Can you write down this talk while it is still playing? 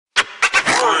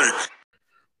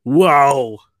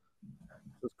Whoa.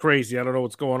 It's crazy. I don't know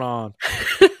what's going on.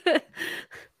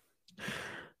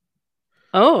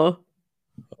 Oh.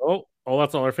 Oh,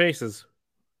 that's all our faces.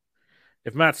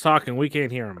 If Matt's talking, we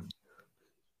can't hear him.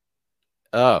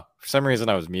 Oh, for some reason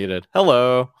I was muted.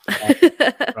 Hello.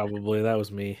 Probably that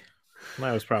was me.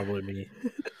 That was probably me.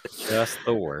 Just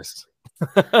the worst.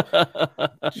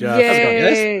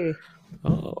 Yay.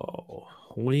 Oh,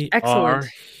 we Excellent. are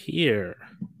here.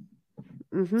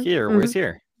 Here, where's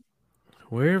here?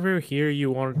 Wherever here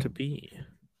you want it to be.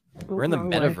 We're in the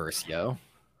metaverse, yo.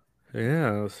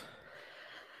 Yes.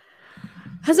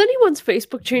 Has anyone's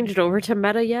Facebook changed over to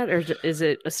Meta yet, or is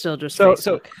it still just Facebook?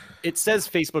 So it says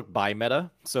Facebook by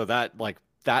Meta, so that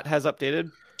has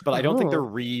updated, but I don't think they're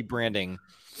rebranding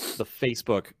the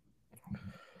Facebook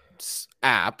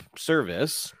app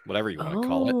service, whatever you want to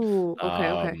call it.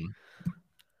 Okay.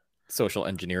 Social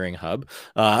engineering hub.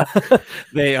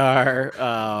 They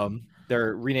are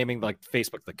they're renaming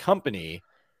Facebook the company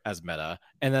as Meta,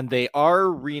 and then they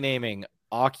are renaming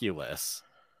Oculus,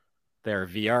 their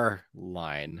VR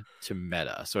line, to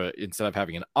Meta. So instead of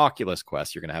having an Oculus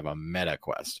Quest, you're going to have a Meta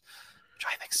Quest, which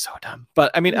I think is so dumb.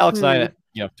 But I mean, Alex and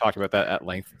I, talked about that at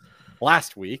length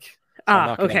last week. So I'm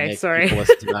not going to make people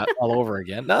listen to that all over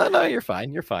again. No, you're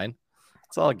fine. You're fine.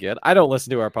 It's all good. I don't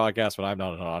listen to our podcast when I'm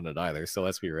not on it either. So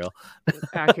let's be real.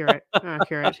 Accurate.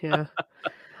 Yeah.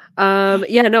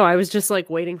 Yeah. No, I was just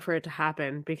waiting for it to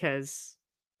happen because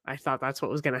I thought that's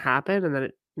what was going to happen, and then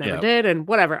it never did. And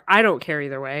whatever. I don't care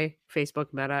either way.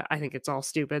 Facebook, Meta. I think it's all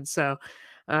stupid. So,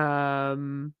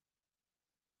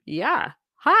 yeah.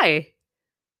 Hi.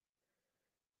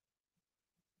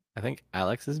 I think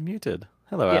Alex is muted.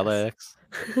 Hello, yes. Alex.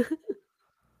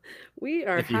 We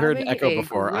are. If you heard an echo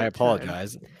before, I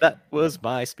apologize. That was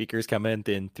my speakers coming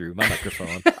in through my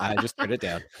microphone. I just turned it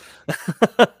down.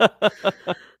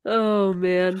 Oh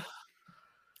man,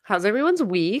 how's everyone's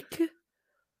week?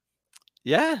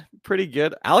 Yeah, pretty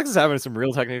good. Alex is having some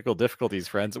real technical difficulties,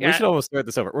 friends. We should almost start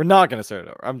this over. We're not going to start it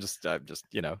over. I'm just,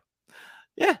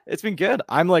 yeah, it's been good.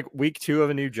 I'm week 2 of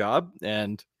a new job,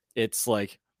 and it's I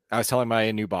was telling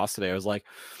my new boss today, I was like,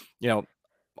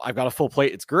 I've got a full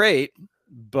plate. It's great,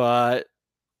 but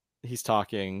he's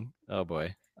talking. Oh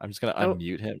boy, I'm just going to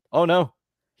unmute him. Oh no,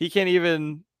 he can't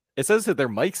even. It says that their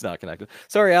mic's not connected.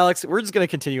 Sorry, Alex. We're just going to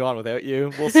continue on without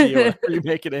you. We'll see you whenever you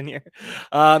make it in here.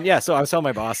 Yeah, so I was telling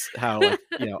my boss how,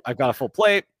 I've got a full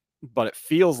plate, but it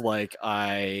feels like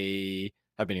I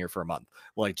have been here for a month.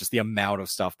 Just the amount of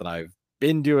stuff that I've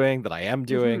been doing, that I am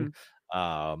doing.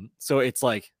 So it's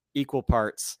equal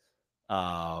parts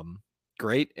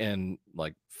great and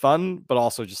fun, but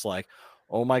also just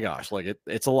oh my gosh,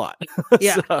 it's a lot.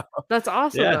 Yeah, so, that's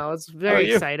awesome, though. It's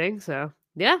very exciting. So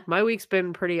yeah, my week's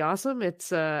been pretty awesome.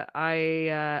 It's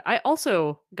I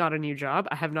also got a new job.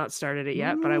 I have not started it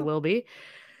yet, but I will be.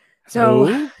 So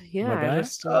yeah,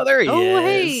 there he is.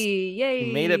 Hey, yay!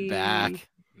 He made it back.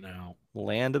 No,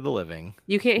 land of the living.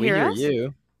 You can't hear us?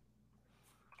 You.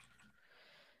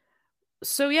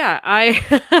 So yeah, I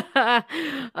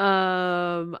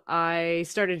I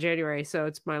started January, so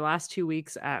it's my last 2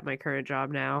 weeks at my current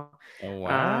job now. Oh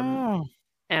wow.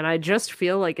 And I just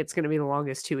feel like it's going to be the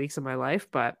longest 2 weeks of my life,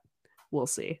 but we'll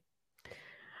see.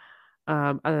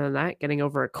 Other than that, getting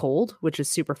over a cold, which is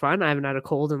super fun. I haven't had a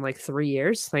cold in 3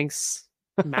 years. Thanks,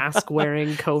 mask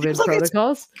wearing COVID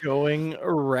protocols. Going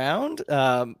around.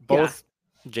 Both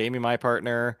Jamie, my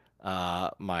partner,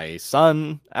 my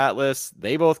son, Atlas,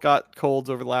 they both got colds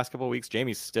over the last couple of weeks.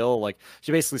 Jamie's still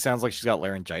she basically sounds like she's got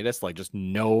laryngitis, just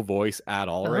no voice at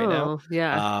all right now.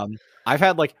 Yeah. I've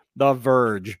had the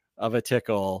verge of a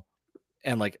tickle,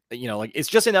 and it's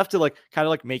just enough to kind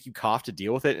of make you cough to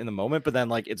deal with it in the moment, but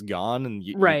then it's gone, and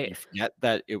you forget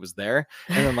that it was there,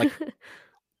 and then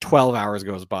 12 hours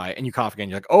goes by and you cough again,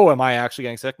 you're like, oh, am I actually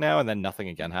getting sick now? And then nothing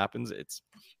again happens. It's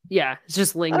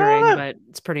just lingering, but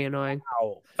it's pretty annoying.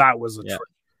 Wow, that was a trick.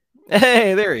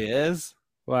 Hey, there he is.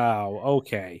 Wow.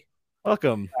 Okay.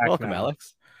 Welcome,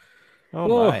 Alex.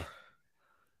 Oh my.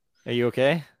 Are you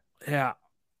okay? Yeah.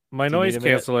 My noise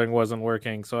canceling wasn't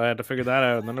working, so I had to figure that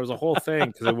out. And then there was a whole thing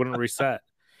because it wouldn't reset.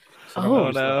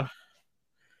 So no.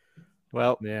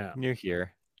 Well, yeah, you're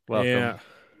here. Welcome. Yeah,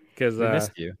 because we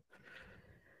missed you.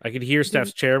 I could hear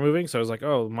Steph's chair moving, so I was like,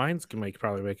 "Oh, mine's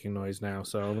probably making noise now."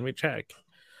 So let me check.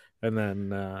 And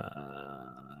then,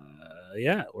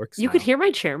 it works. You could hear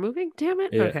my chair moving? Damn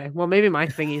it! Yeah. Okay, well, maybe my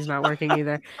thingy's not working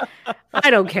either.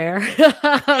 I don't care.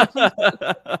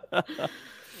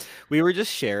 We were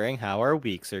just sharing how our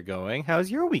weeks are going.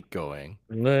 How's your week going?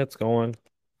 It's going.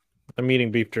 I'm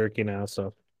eating beef jerky now,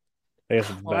 so I guess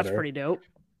it's better. That's pretty dope.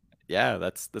 Yeah,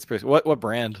 that's pretty. What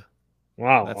brand?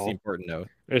 Wow. That's the important note.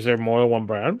 Is there more than one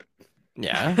brand?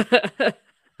 Yeah.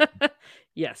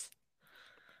 Yes.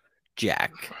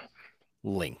 Jack.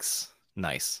 Lynx.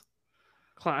 Nice.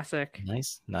 Classic.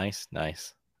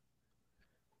 Nice.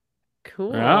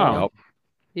 Cool. Yeah.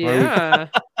 Yeah.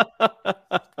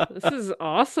 This is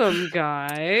awesome,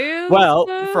 guys. Well,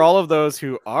 for all of those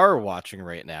who are watching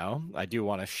right now, I do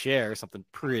want to share something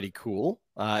pretty cool.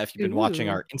 If you've been watching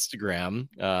our Instagram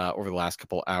over the last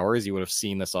couple hours, you would have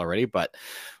seen this already. But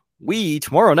we,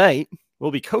 tomorrow night,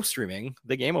 will be co-streaming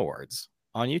the Game Awards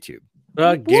on YouTube.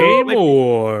 The Game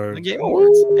Awards. The Game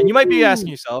Awards. And you might be asking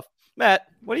yourself, Matt,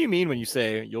 what do you mean when you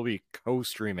say you'll be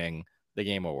co-streaming the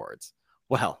Game Awards?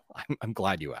 Well, I'm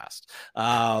glad you asked.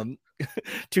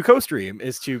 To co-stream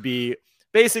is to be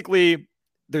basically,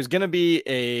 there's going to be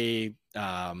a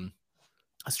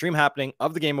stream happening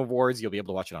of the Game Awards. You'll be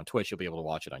able to watch it on Twitch. You'll be able to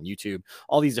watch it on YouTube,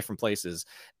 all these different places.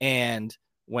 And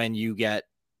when you get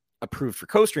approved for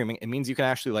co-streaming, it means you can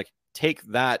actually like take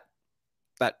that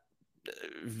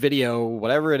video,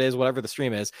 whatever it is, whatever the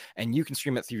stream is, and you can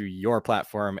stream it through your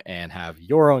platform and have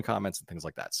your own comments and things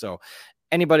like that. So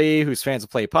anybody who's fans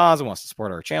of Play Pause and wants to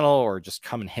support our channel or just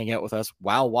come and hang out with us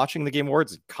while watching the Game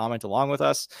Awards and comment along with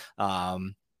us,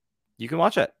 you can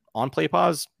watch it on Play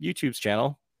Pause YouTube's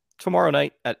channel tomorrow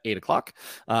night at 8 o'clock.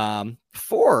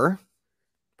 For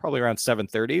probably around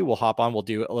 7:30, we'll hop on. We'll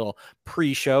do a little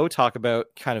pre-show, talk about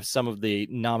kind of some of the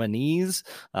nominees,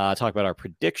 talk about our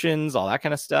predictions, all that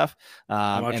kind of stuff.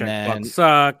 And then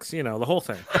sucks, the whole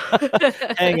thing.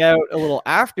 Hang out a little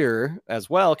after as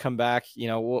well. Come back,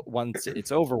 once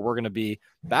it's over, we're going to be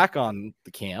back on the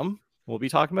cam. We'll be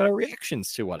talking about our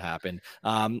reactions to what happened.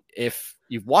 If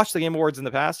you've watched the Game Awards in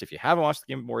the past, if you haven't watched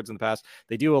the Game Awards in the past,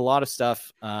 they do a lot of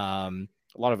stuff.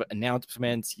 A lot of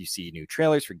announcements. You see new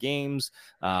trailers for games.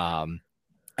 I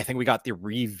think we got the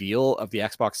reveal of the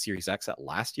Xbox Series X at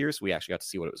last year, so we actually got to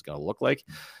see what it was going to look like.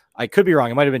 I could be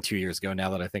wrong. It might have been 2 years ago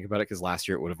now that I think about it, because last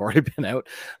year it would have already been out.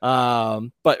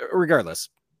 But regardless,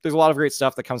 there's a lot of great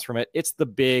stuff that comes from it. It's the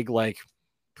big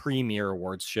premiere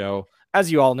awards show. As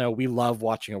you all know, we love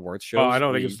watching awards shows. Oh, I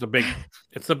don't think it's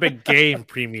the big game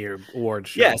premiere awards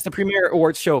show. Yeah, it's the premiere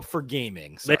awards show for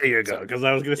gaming. Sorry. There you go. Because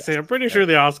I was going to say, I'm pretty sure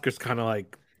the Oscars kind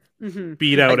of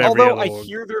beat out every although other I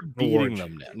hear they're beating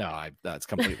them now. No, that's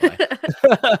completely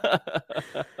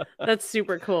That's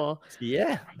super cool.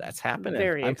 Yeah, that's happening.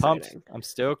 Very I'm exciting. pumped. I'm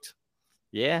stoked.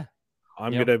 Yeah.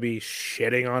 I'm going to be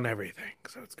shitting on everything,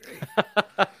 so it's great.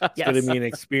 It's Yes. going to be an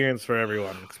experience for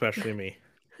everyone, especially me.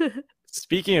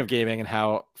 Speaking of gaming and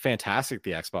how fantastic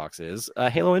the Xbox is,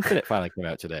 Halo Infinite finally came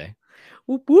out today.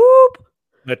 Whoop whoop.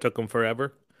 It took them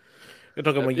forever. It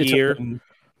took them a year.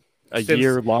 A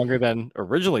year longer than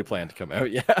originally planned to come out.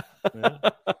 Yeah.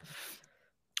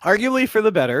 Arguably for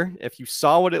the better. If you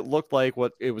saw what it looked like,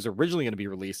 what it was originally going to be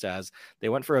released as, they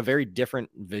went for a very different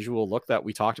visual look that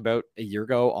we talked about a year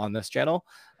ago on this channel.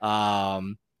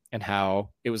 And how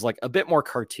it was like a bit more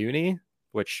cartoony,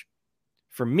 which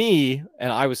for me, and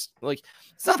I was like,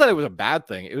 it's not that it was a bad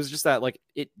thing. It was just that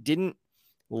it didn't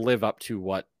live up to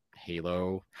what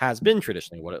Halo has been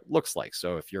traditionally, what it looks like.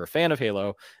 So if you're a fan of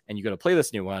Halo and you go to play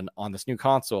this new one on this new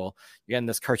console, you're getting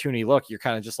this cartoony look. You're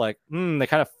kind of just like, they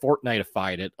kind of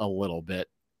Fortnite-ified it a little bit.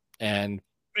 And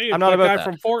Hey, I'm not about guy that.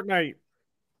 from Fortnite.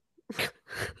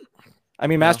 I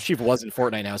mean, Master Chief was in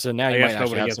Fortnite now, so now you might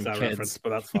actually have some kids. Reference, but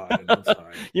that's fine. That's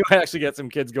fine. You might actually get some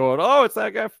kids going, oh, it's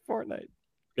that guy from Fortnite.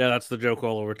 Yeah, that's the joke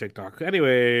all over TikTok.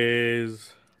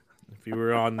 Anyways, if you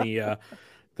were on the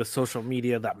social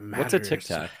media that matters, What's a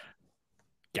TikTok,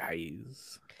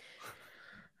 guys?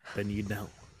 Then you'd know.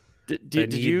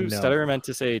 Did you stutter meant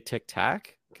to say Tic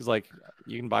Tac? Because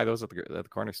you can buy those at the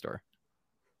corner store.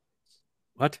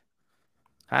 What?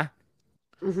 Huh?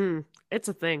 Mm-hmm. It's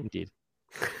a thing. Indeed.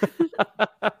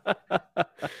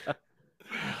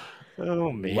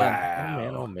 Oh man!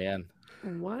 Wow. Oh man!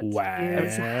 What Wow.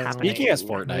 is happening? Speaking of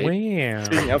Fortnite, Wow.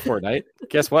 speaking of Fortnite,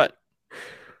 guess what?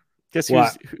 Guess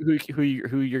who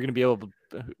you're going to be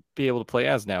able to play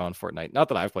as now on Fortnite? Not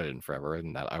that I've played it in forever,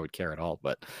 and that I would care at all.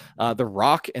 But The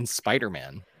Rock and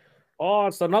Spider-Man. Oh,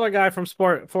 it's another guy from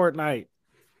Fortnite.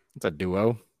 It's a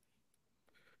duo.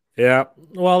 Yeah.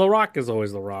 Well, The Rock is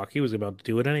always The Rock. He was about to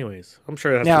do it anyways. I'm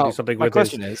sure it has to do something my with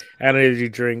question his is, energy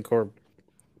drink or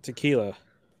tequila.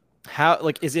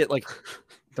 how is it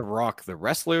The Rock the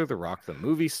wrestler, The Rock the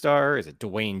movie star? Is it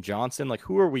Dwayne Johnson?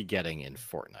 Who are we getting in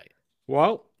Fortnite?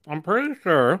 Well, I'm pretty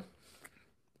sure.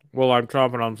 Well, I'm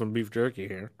chomping on some beef jerky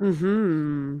here.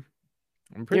 Mm-hmm.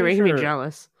 I'm pretty You're making sure me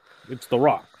jealous. it's The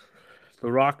Rock. The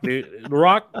Rock,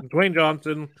 Dwayne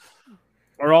Johnson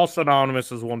are all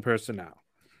synonymous as one person now.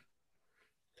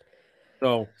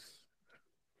 So, at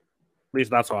least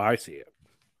that's how I see it.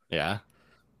 Yeah.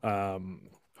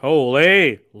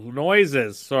 Holy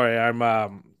noises. Sorry, I'm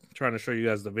trying to show you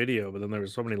guys the video, but then there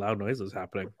was so many loud noises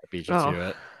happening. I beat you Oh, to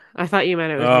it. I thought you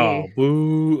meant it was Oh, me.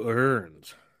 boo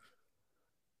earns.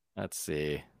 Let's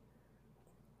see.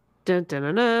 Dun, dun,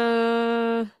 dun,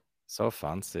 dun. So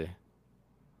fancy.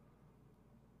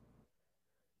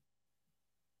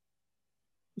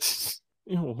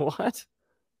 What?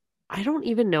 I don't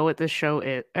even know what this show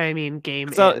is. I mean,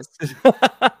 game So is.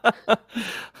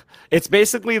 it's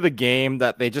basically the game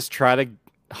that they just try to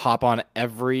hop on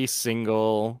every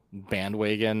single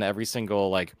bandwagon, every single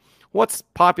like what's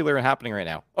popular and happening right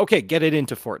now. Okay, get it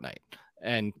into Fortnite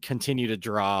and continue to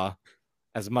draw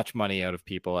as much money out of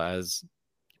people as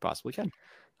you possibly can.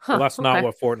 Huh, Well, that's not okay.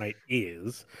 what Fortnite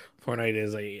is. Fortnite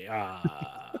is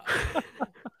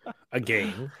a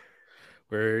game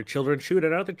where children shoot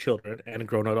at other children and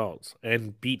grown adults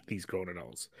and beat these grown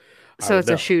adults. So it's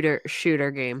a them.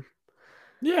 shooter game.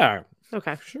 Yeah,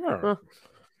 Okay. sure. Well,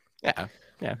 Yeah.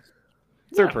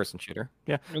 Third person shooter.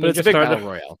 Yeah. And But it's a big battle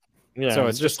royale. Yeah, So it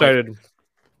it's just just like started.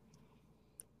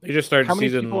 They just started how many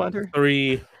people season enter?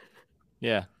 3.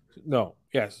 Yeah. No,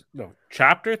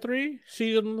 chapter 3,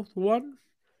 season 1.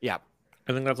 Yeah.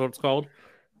 I think that's what it's called.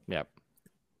 Yep.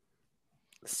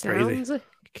 Crazy. sounds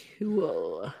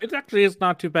cool. It actually is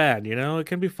not too bad, you know. It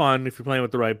can be fun if you're playing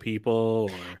with the right people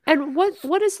or And what's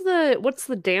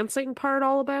the dancing part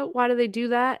all about? Why do they do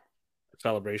that?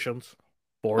 celebrations,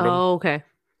 boredom, Oh, okay.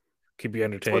 keep you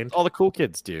It's what entertained. all the cool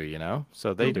kids do, you know?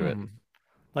 So they do it. Mhm.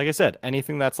 Like I said,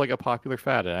 anything that's like a popular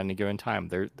fad at any given time,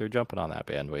 they're jumping on that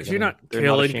bandwagon. 'Cause you're not They're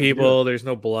killing ashamed to do people. There's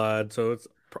no blood, so it's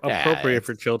Yeah, appropriate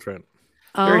for it's- children.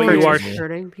 Very Oh, But you you're are cartoony.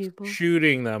 hurting people.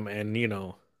 shooting them and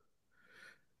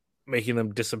making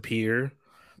them disappear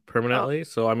permanently.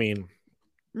 So I mean,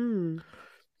 Mm.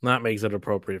 that makes it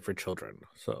appropriate for children.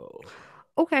 So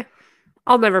Okay.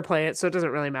 I'll never play it, so it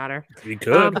doesn't really matter. you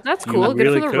could. But that's You cool. Good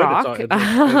for really The could. Rock.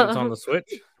 It's on the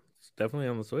Switch. It's definitely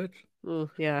on the Switch.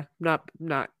 Ooh, yeah, not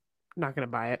gonna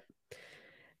buy it.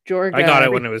 Jorg, I got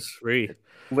it when it was free.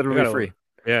 Literally I got it- free.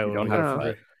 Yeah, You when don't we have got to it buy for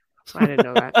it. free. I didn't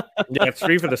know that. Yeah, it's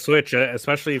free for the Switch,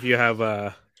 especially if you have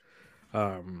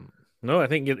no, I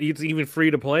think it's even free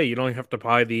to play. You don't have to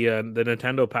buy the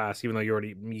Nintendo Pass, even though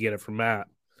you get it from Matt.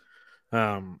 They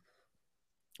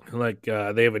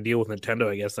have a deal with Nintendo,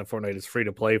 I guess, that Fortnite is free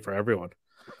to play for everyone.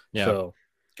 Yeah. So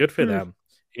good for Hmm. them.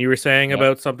 You were saying Yep.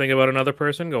 about something about another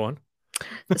person. Go on.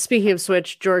 Speaking of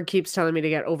Switch, Jorg keeps telling me to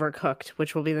get Overcooked,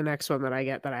 which will be the next one that I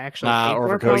get that I actually pay for.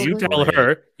 Overcooked. Well, you Probably. tell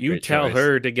her. You Great tell choice.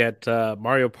 her to get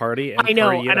Mario Party and I know,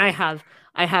 Party It and Up.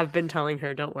 I have been telling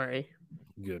her. Don't worry.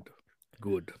 Good.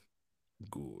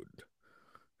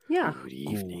 Yeah. Good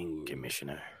evening, Good.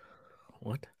 Commissioner.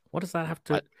 What? What does that have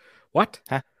to? What? What?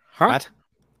 Huh? Huh? What?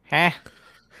 Huh?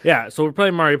 Yeah. So we're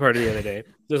playing Mario Party the other day.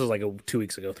 This was like 2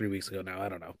 weeks ago, 3 weeks ago now. I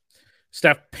don't know.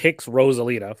 Steph picks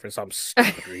Rosalita for some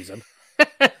stupid reason.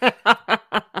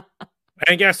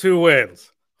 And guess who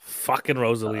wins? Fucking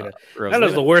Rosalita. That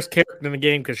is the worst character in the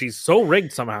game because she's so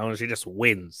rigged somehow and she just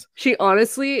wins. She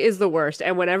honestly is the worst.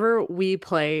 And whenever we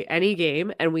play any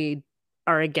game and we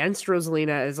are against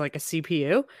Rosalina as like a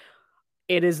CPU,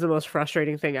 it is the most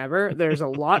frustrating thing ever. There's a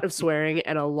lot of swearing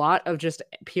and a lot of just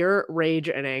pure rage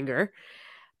and anger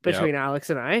between Alex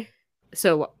and I.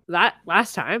 So that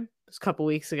last time, a couple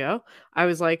weeks ago, I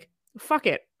was like, fuck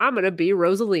it. I'm going to be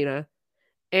Rosalina.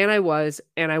 And I was,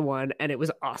 and I won, and it was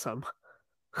awesome.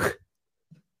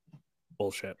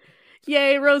 Bullshit.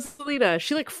 Yay, Rosalina.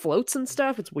 She like floats and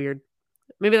stuff. It's weird.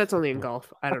 Maybe that's only in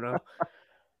golf. I don't know.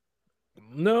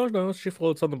 No, she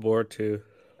floats on the board too.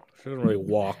 She doesn't really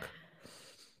walk.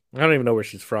 I don't even know where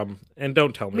she's from. And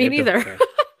don't tell me. Me I don't neither. care.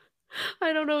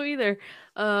 I don't know either.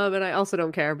 And I also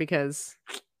don't care because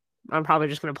I'm probably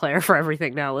just going to play her for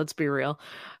everything now. Let's be real.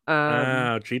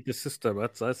 Cheat the system.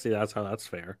 Let's see. That's how that's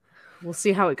fair. We'll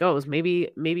see how it goes. Maybe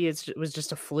it was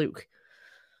just a fluke.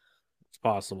 It's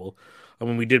possible. I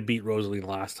mean, we did beat Rosaline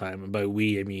last time, and by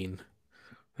we, I mean,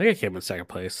 I think I came in second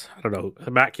place. I don't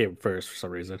know. Matt came first for some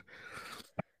reason.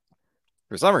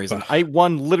 For some reason, I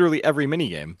won literally every mini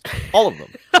game, all of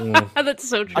them. That's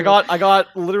so true. I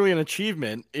got literally an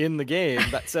achievement in the game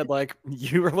that said like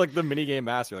you were like the mini game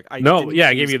master. Like I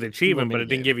gave you the achievement, but it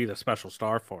didn't give you the special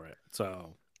star for it.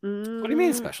 So what do you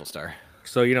mean special star?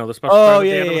 So the special. Oh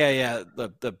yeah.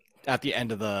 The at the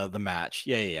end of the match.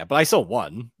 Yeah. But I still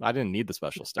won. I didn't need the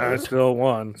special star. I still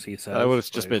won. He said that would have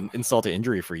just been insult to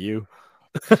injury for you.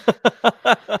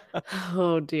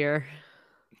 Oh dear.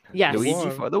 Yes. Luigi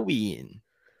for the win.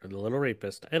 The little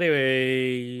rapist.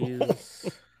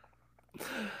 Anyways.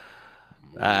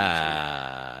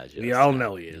 We all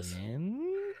know he is.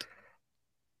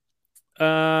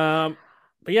 But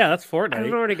But yeah, that's I don't Fortnite.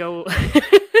 know where to go.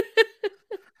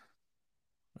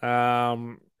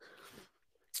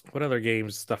 What other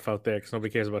games stuff out there? Because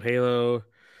nobody cares about Halo.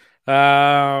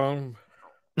 Um,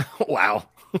 Wow.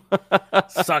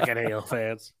 Suck at Halo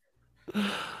fans.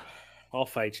 I'll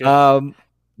fight you.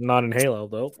 Not in Halo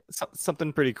though.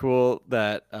 Something pretty cool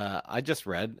that I just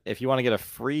read. If you want to get a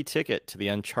free ticket to the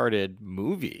Uncharted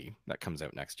movie that comes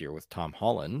out next year with Tom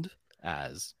Holland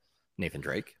as Nathan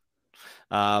Drake,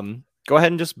 go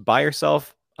ahead and just buy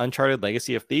yourself Uncharted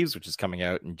Legacy of Thieves, which is coming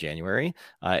out in January.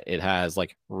 It has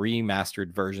like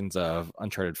remastered versions of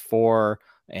Uncharted 4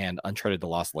 and Uncharted The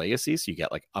Lost Legacy, so you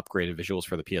get like upgraded visuals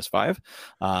for the PS5.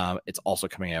 It's also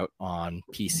coming out on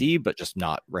PC, but just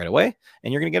not right away.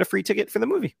 And you're going to get a free ticket for the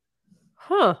movie.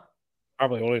 Huh.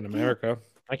 Probably only in America.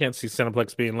 I can't see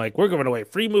Cineplex being like, we're giving away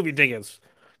free movie tickets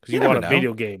because you never want a know.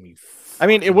 video game. I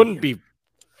mean, it wouldn't be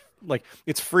like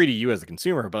it's free to you as a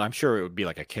consumer, but I'm sure it would be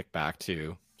like a kickback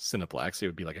to Cineplex. It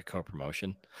would be like a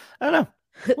co-promotion. I don't know.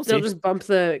 We'll They'll see. just bump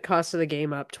the cost of the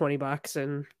game up $20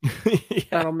 and Yeah.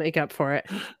 that'll make up for it.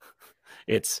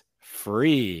 It's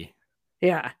free.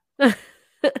 Yeah.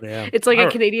 Yeah. It's like a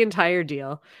Canadian Tire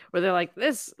deal where they're like,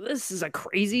 this is a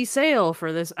crazy sale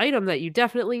for this item that you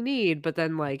definitely need, but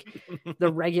then like the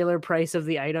regular price of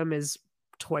the item is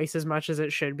twice as much as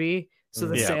it should be. So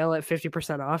the Yeah. sale at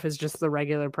 50% off is just the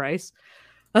regular price.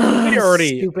 Did you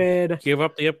already Stupid. give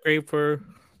up the upgrade for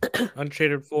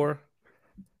Uncharted 4?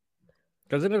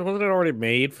 Wasn't it already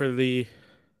made for the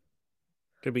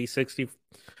to be 60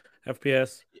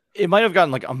 FPS? It might have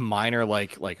gotten like a minor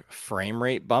like frame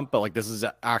rate bump, but like this is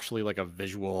actually like a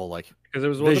visual like Because it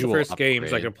was one of the visual first games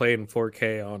I upgrade. could play in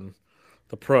 4K on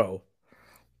the Pro.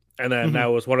 And then now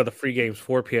it was one of the free games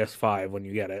for PS5 when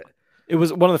you get it. It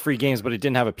was one of the free games, but it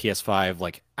didn't have a PS5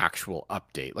 like actual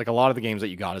update. Like a lot of the games that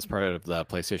you got as part of the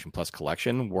PlayStation Plus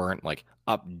collection weren't like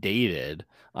updated.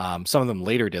 Some of them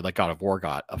later did, like God of War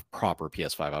got a proper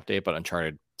PS5 update, but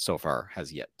Uncharted so far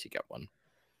has yet to get one.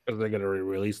 Because they're going to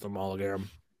re-release them all again.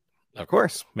 Of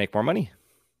course, make more money.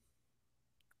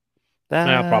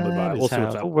 I'll probably buy it. We'll That is see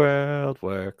what's how the up. world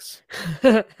works.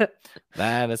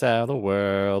 That is how the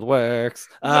world works.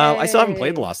 I still haven't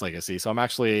played The Yay. Lost Legacy, so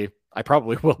I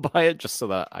probably will buy it just so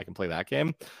that I can play that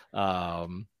game. But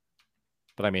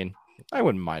I mean, I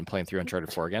wouldn't mind playing through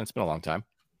Uncharted 4 again. It's been a long time.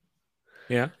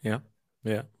 Yeah.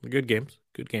 Good games.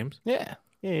 Yeah.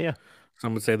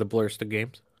 Some would say the blurst of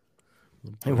games.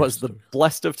 It was the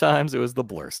blessed of times. It was the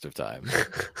blurst of times.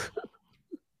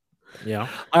 Yeah.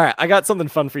 All right, I got something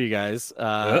fun for you guys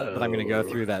that I'm going to go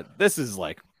through. That this is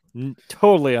like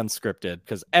totally unscripted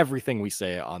because everything we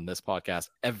say on this podcast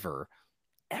ever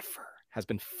has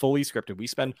been fully scripted. We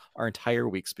spend our entire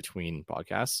weeks between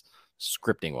podcasts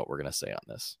scripting what we're going to say on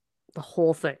this. The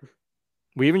whole thing.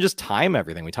 We even just time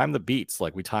everything. We time the beats.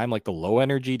 Like we time like the low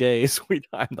energy days. We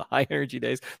time the high energy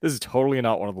days. This is totally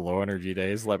not one of the low energy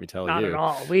days. Let me tell Not you. at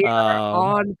all. We are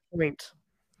on point.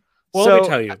 Well, So- let me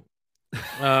tell you.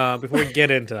 Before we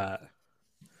get into that.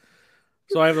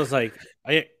 So I have this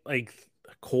I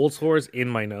cold sores in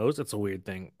my nose. It's a weird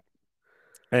thing.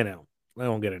 I know. I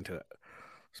won't get into it.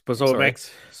 But so it Sorry.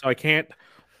 makes so I can't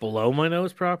blow my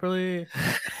nose properly.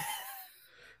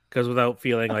 Because without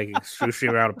feeling like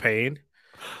excruciating amount of pain.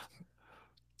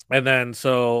 And then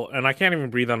and I can't even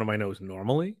breathe under my nose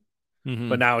normally. Mhm.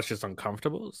 But now it's just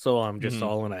uncomfortable. So I'm just Mhm.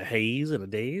 all in a haze and a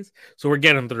daze. So we're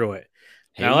getting through it.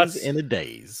 Now Haze let's in a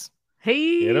daze.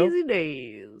 Hazy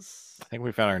days. I think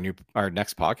we found our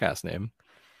next podcast name.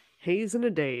 Haze in a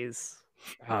daze.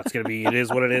 it's gonna be it is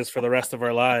what it is for the rest of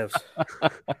our lives.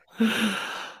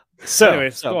 So,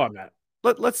 Anyways, go on, Matt.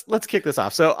 let's kick this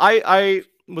off. So I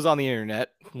was on the internet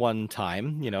one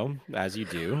time, as you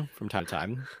do from time to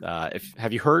time.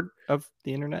 Have you heard of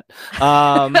the internet?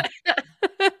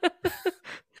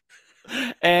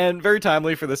 And very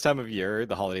timely for this time of year,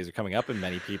 the holidays are coming up, and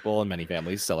many people and many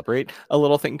families celebrate a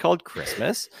little thing called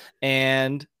Christmas.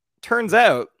 And turns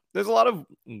out there's a lot of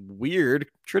weird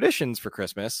traditions for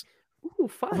Christmas Ooh,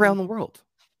 fun. around the world.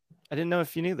 I didn't know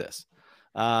if you knew this.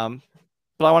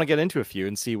 But I want to get into a few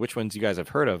and see which ones you guys have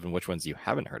heard of and which ones you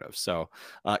haven't heard of. So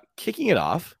kicking it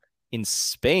off, in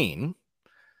Spain,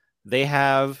 they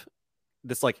have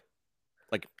this like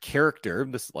character,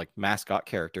 this like mascot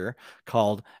character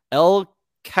called El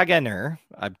Caganer.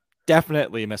 I'm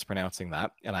definitely mispronouncing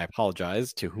that, and I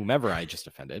apologize to whomever I just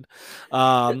offended,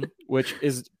 which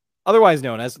is otherwise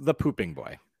known as the pooping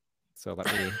boy. So let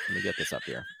me get this up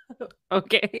here.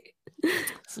 Okay.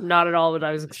 It's not at all what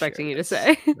I was expecting you to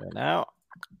say. Right now.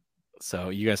 So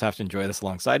you guys have to enjoy this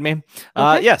alongside me.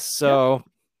 Okay. Yes. So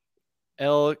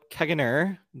El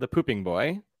Caganer, the pooping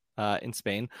boy, in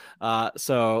Spain.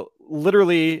 So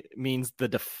literally means the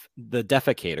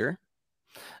defecator.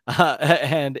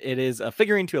 And it is a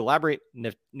figurine to elaborate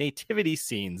nativity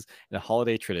scenes in a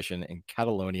holiday tradition in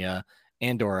Catalonia,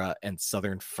 Andorra, and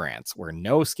southern France, where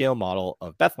no scale model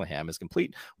of Bethlehem is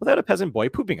complete without a peasant boy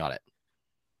pooping on it.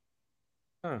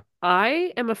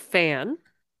 I am a fan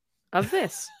of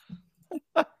this.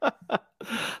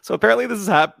 So apparently this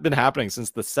has been happening since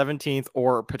the 17th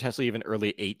or potentially even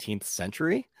early 18th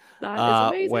century. That is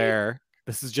amazing. Where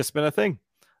this has just been a thing.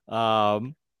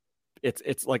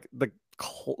 It's like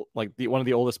one of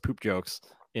the oldest poop jokes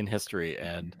in history,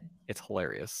 and it's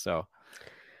hilarious. So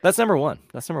that's number one.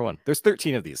 There's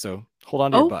 13 of these, so hold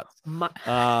on to your butts.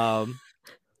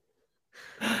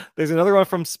 There's another one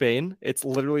from Spain. It's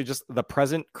literally just the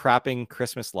present crapping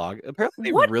Christmas log. Apparently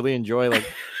they really enjoy like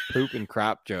poop and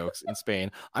crap jokes in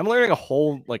Spain. I'm learning a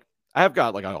whole I have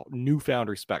got like a newfound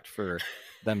respect for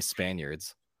them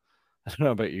Spaniards. I don't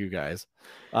know about you guys.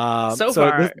 So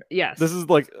far, yes. This is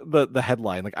like the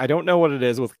headline. Like, I don't know what it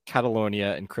is with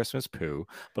Catalonia and Christmas poo,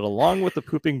 but along with the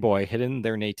pooping boy hidden in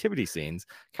their nativity scenes,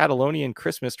 Catalonian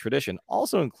Christmas tradition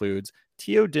also includes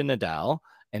Tio de Nadal,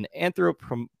 an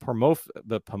anthropomorphic.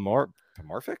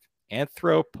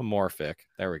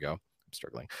 There we go. I'm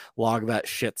struggling. Log that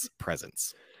shits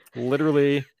presents.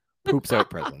 Literally poops out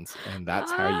presents, and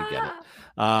that's how you get it.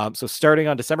 So starting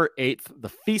on December 8th, the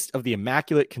Feast of the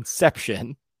Immaculate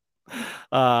Conception,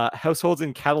 households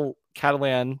in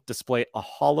Catalan display a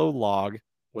hollow log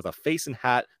with a face and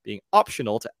hat being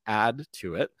optional to add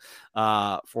to it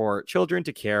for children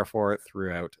to care for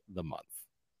throughout the month.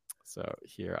 So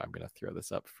here, I'm going to throw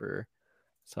this up for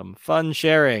some fun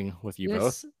sharing with you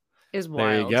both. Is wild.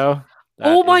 There you go.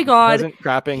 Oh my God. Present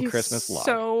crapping Christmas log.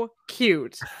 So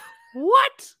cute.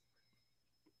 What?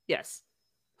 Yes.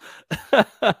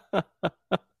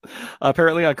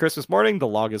 Apparently on Christmas morning, the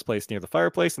log is placed near the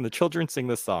fireplace and the children sing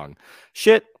this song.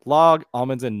 Shit, log,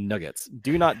 almonds, and nuggets.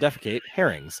 Do not defecate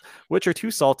herrings, which are too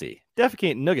salty.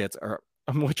 Defecate nuggets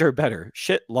which are better.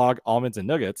 Shit, log, almonds, and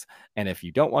nuggets. And if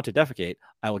you don't want to defecate,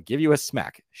 I will give you a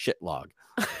smack. Shit, log.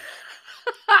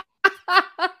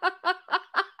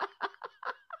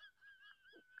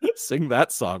 Sing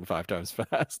that song 5 times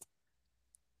fast.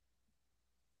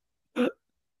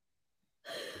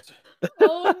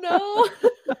 Oh no.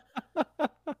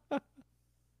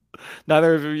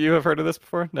 Neither of you have heard of this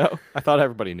before? No? I thought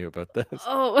everybody knew about this.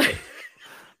 Oh.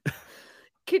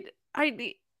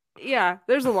 Yeah,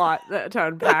 there's a lot to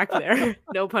unpack there.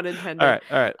 No pun intended. All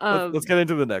right. Let's get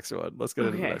into the next one. Let's keep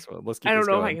I don't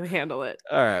know if I can handle it.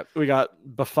 All right. We got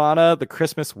Befana, the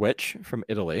Christmas witch from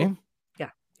Italy.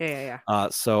 Yeah.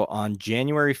 So on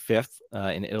January 5th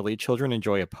in Italy, children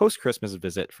enjoy a post-Christmas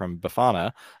visit from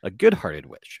Befana, a good-hearted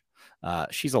witch.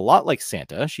 She's a lot like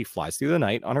Santa. She flies through the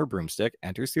night on her broomstick,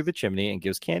 enters through the chimney, and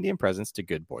gives candy and presents to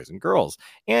good boys and girls,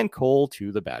 and coal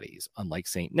to the baddies. Unlike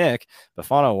Saint Nick,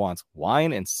 Befana wants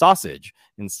wine and sausage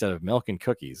instead of milk and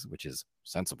cookies, which is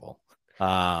sensible.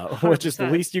 Which is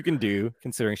the least you can do,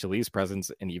 considering she leaves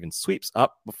presents and even sweeps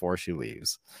up before she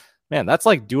leaves. Man, that's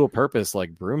like dual purpose,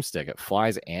 like broomstick. It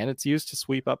flies and it's used to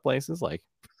sweep up places. Like,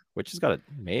 witch has got it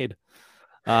made.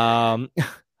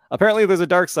 Apparently, there's a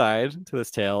dark side to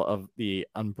this tale of the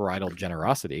unbridled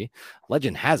generosity.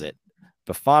 Legend has it,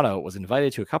 Befana was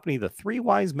invited to accompany the 3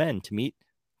 wise men to meet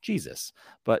Jesus,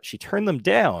 but she turned them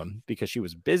down because she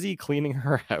was busy cleaning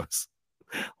her house.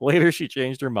 Later, she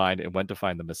changed her mind and went to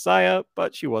find the Messiah,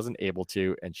 but she wasn't able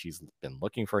to, and she's been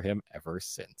looking for him ever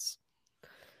since.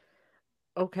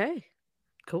 Okay.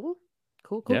 Cool.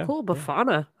 Yeah.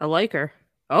 Befana. I like her.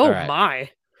 Oh, right. My.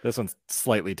 This one's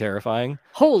slightly terrifying.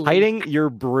 Holy. Hiding your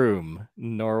broom,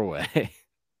 Norway.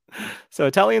 So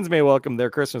Italians may welcome their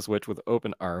Christmas witch with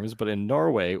open arms, but in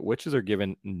Norway, witches are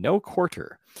given no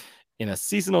quarter. In a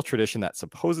seasonal tradition that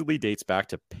supposedly dates back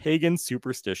to pagan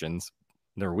superstitions,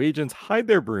 Norwegians hide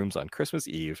their brooms on Christmas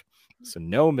Eve, so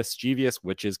no mischievous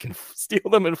witches can steal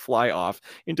them and fly off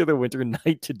into the winter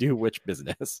night to do witch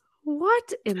business.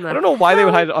 What in the I don't know why they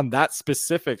would hide it on that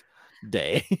specific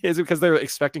day. Is it because they're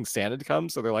expecting Santa to come?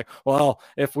 So they're like, well,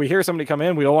 if we hear somebody come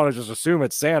in, we don't want to just assume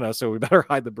it's Santa, so we better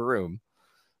hide the broom.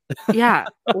 Yeah.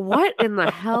 What in the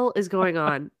hell is going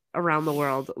on around the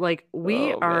world? Like,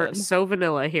 we are so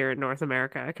vanilla here in North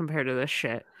America compared to this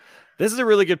shit. This is a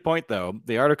really good point, though.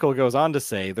 The article goes on to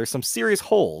say there's some serious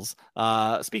holes.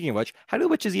 Speaking of which, how do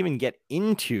witches even get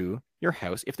into your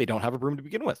house if they don't have a broom to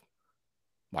begin with?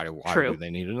 Why do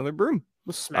they need another broom?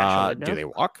 We'll smash do they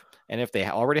walk? And if they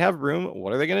already have a broom,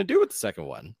 what are they going to do with the second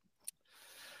one?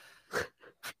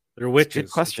 They're witches.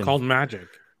 Good question. It's called magic.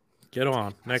 Get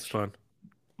on. Next one.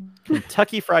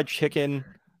 Kentucky Fried Chicken,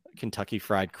 Kentucky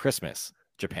Fried Christmas.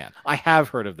 Japan. I have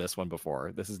heard of this one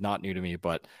before. This is not new to me,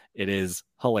 but it is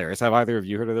hilarious. Have either of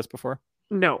you heard of this before?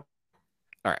 No.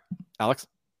 All right, Alex.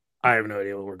 I have no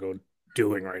idea what we're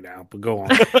doing right now, but go on.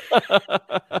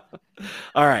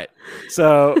 All right.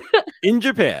 So in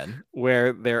Japan,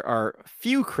 where there are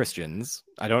few Christians,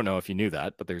 I don't know if you knew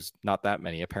that, but there's not that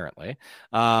many apparently.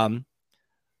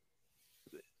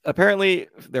 Apparently,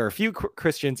 there are a few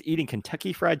Christians eating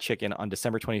Kentucky Fried Chicken on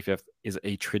December 25th is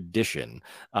a tradition.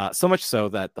 So much so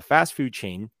that the fast food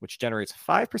chain, which generates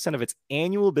 5% of its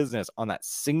annual business on that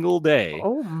single day.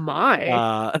 Oh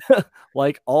my.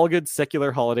 Like all good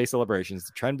secular holiday celebrations,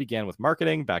 the trend began with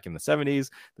marketing back in the 70s.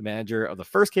 The manager of the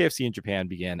first KFC in Japan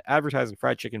began advertising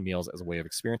fried chicken meals as a way of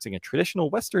experiencing a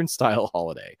traditional Western style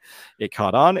holiday. It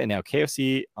caught on, and now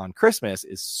KFC on Christmas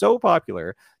is so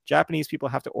popular, Japanese people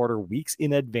have to order weeks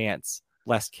in advance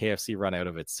lest KFC run out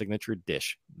of its signature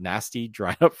dish, nasty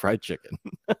dried up fried chicken.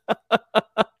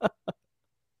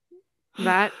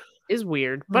 That is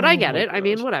weird, but I get it. gosh. I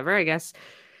mean, whatever. I guess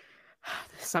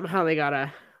somehow they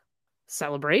gotta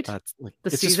celebrate That's like,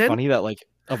 the it's season. just funny that like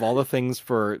of all the things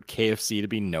for KFC to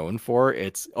be known for,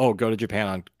 it's go to Japan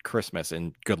on Christmas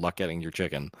and good luck getting your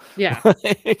chicken. Yeah.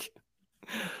 Like,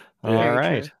 all Very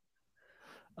right. true.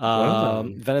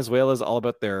 Venezuela is all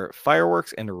about their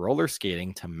fireworks and roller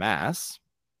skating to mass.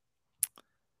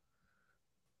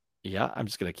 Yeah, I'm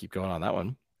just gonna keep going on that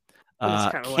one.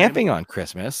 Camping on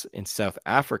Christmas in South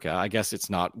Africa. I guess it's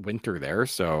not winter there,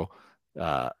 so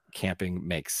camping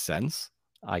makes sense,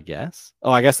 I guess.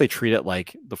 Oh, I guess they treat it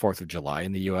like the 4th of July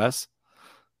in the US.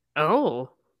 Oh,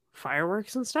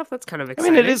 fireworks and stuff. That's kind of I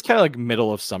exciting. mean, it is kind of like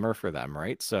middle of summer for them,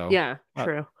 right? So yeah,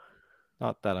 true.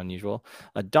 Not that unusual.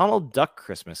 A Donald Duck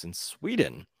Christmas in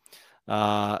Sweden.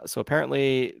 So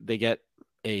apparently they get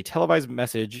a televised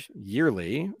message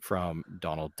yearly from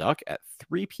Donald Duck at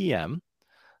 3 p.m.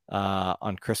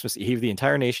 On Christmas Eve. The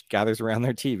entire nation gathers around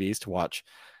their TVs to watch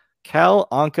Kal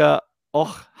Anka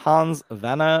Och Hans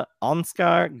Vanna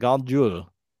Onskar Galjul.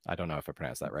 I don't know if I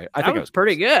pronounced that right. I think it was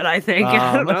pretty good. I think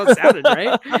I don't know. It sounded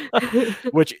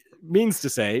right. Which means to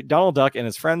say, Donald Duck and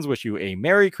his friends wish you a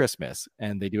Merry Christmas,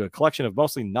 and they do a collection of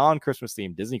mostly non-Christmas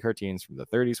themed Disney cartoons from the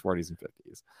 30s, 40s, and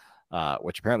 50s,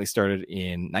 which apparently started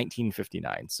in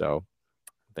 1959. So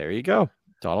there you go.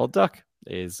 Donald Duck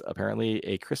is apparently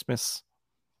a Christmas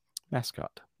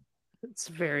mascot. It's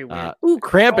very weird. Ooh,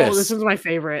 Krampus. Oh, this is my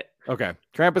favorite. Okay,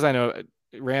 Krampus. I know.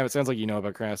 Ram, it sounds like you know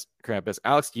about Krampus.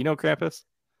 Alex, do you know Krampus?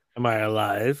 Am I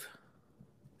alive?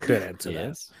 Good answer.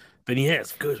 Yes. Then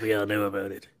yes, of course we all know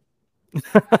about it.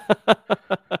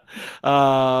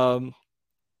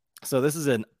 So this is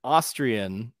an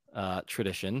Austrian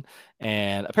tradition,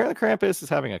 and apparently Krampus is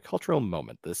having a cultural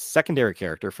moment. The secondary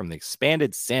character from the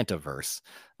expanded Santaverse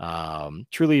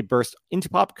truly burst into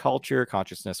pop culture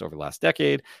consciousness over the last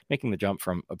decade, making the jump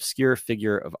from obscure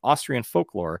figure of Austrian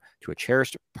folklore to a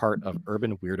cherished part of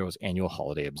urban weirdos' annual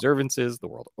holiday observances the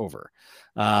world over.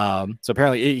 So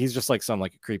apparently he's just like some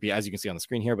like creepy, as you can see on the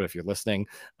screen here, but if you're listening,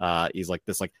 he's like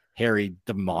this like hairy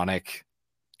demonic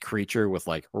creature with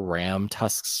like ram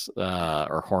tusks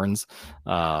or horns,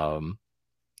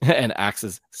 and acts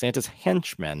as Santa's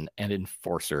henchman and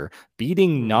enforcer,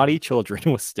 beating naughty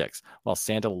children with sticks while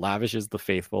Santa lavishes the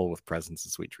faithful with presents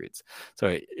and sweet treats.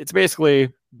 So it's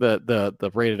basically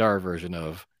the rated R version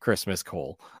of Christmas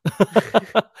Cole.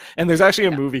 And there's actually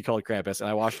a movie called Krampus, and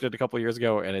I watched it a couple years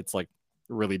ago, and it's like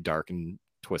really dark and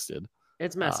twisted.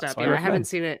 It's messed up. I haven't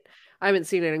seen it. I haven't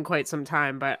seen it in quite some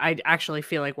time, but I actually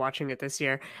feel like watching it this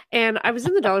year. And I was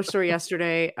in the dollar store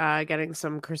yesterday getting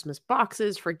some Christmas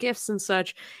boxes for gifts and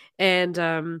such.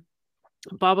 And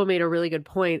Baba made a really good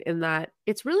point in that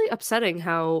it's really upsetting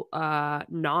how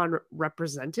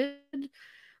non-represented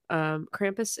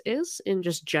Krampus is in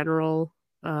just general,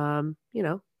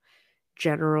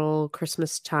 general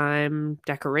Christmas time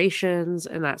decorations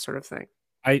and that sort of thing.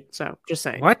 So just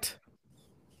saying. What?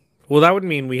 Well, that would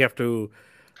mean we have to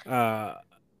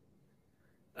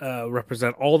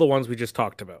represent all the ones we just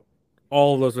talked about.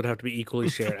 All of those would have to be equally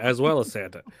shared, as well as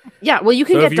Santa. Yeah, well, you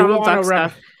can get Donald Duck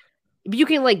stuff. You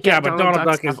can like get Donald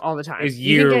Duck stuff all the time. Is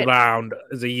year-round,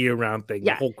 is a year-round thing.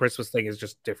 Yeah. The whole Christmas thing is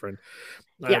just different.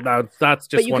 Yeah. That's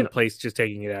just one place just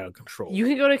taking it out of control. You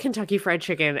can go to Kentucky Fried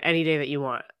Chicken any day that you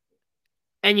want.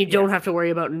 And you don't have to worry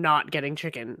about not getting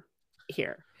chicken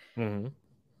here. Mm-hmm.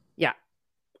 Yeah.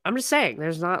 I'm just saying,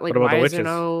 there's not like, why is there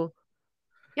no...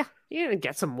 Yeah, you're going to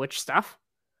get some witch stuff.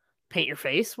 Paint your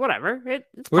face, whatever.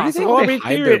 It's possible. Well, I mean,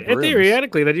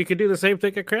 theoretically, that you could do the same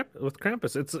thing with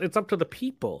Krampus. It's up to the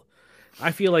people.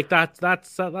 I feel like that's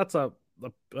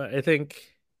I think.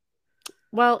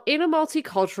 Well, in a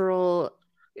multicultural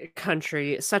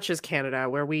country such as Canada,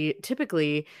 where we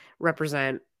typically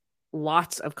represent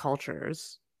lots of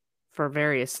cultures for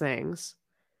various things,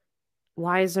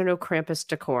 why is there no Krampus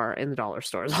decor in the dollar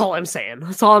stores? All I'm saying.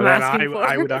 That's all I'm But then asking for.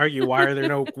 I would argue, why are there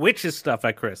no witches stuff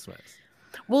at Christmas?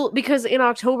 Well, because in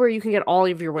October you can get all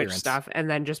of your witch Clearance. stuff and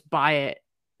then just buy it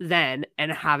then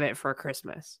and have it for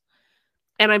Christmas.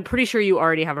 And I'm pretty sure you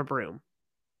already have a broom.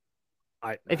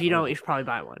 If you don't, you should probably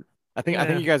buy one. I think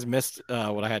you guys missed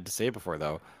what I had to say before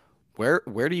though.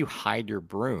 Where do you hide your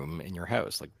broom in your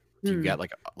house? Like, do you get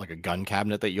like a gun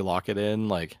cabinet that you lock it in?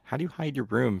 Like, how do you hide your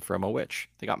broom from a witch?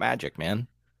 They got magic, man.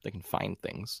 They can find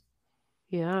things.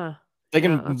 Yeah. They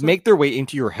can make their way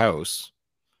into your house.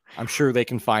 I'm sure they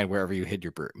can find wherever you hid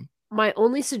your broom. My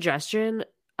only suggestion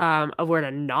of where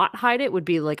to not hide it would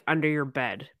be like under your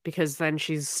bed, because then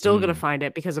she's still going to find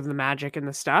it because of the magic and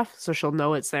the stuff. So she'll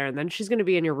know it's there, and then she's going to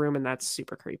be in your room, and that's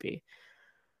super creepy.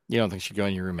 You don't think she'd go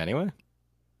in your room anyway?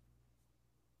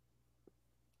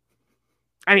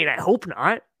 I mean, I hope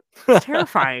not. It's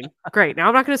terrifying. Great. Now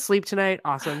I'm not going to sleep tonight.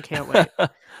 Awesome. Can't wait. All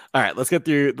right, let's get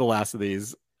through the last of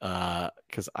these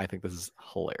because I think this is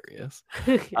hilarious.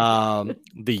 The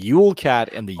Yule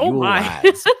Cat and the Yule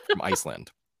Lads from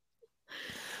Iceland.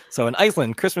 So in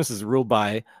Iceland, Christmas is ruled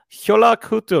by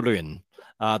Jólakötturinn,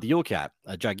 the Yule Cat,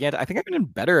 a gigantic. I think I've been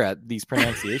better at these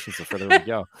pronunciations the further we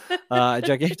go. A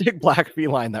gigantic black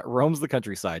feline that roams the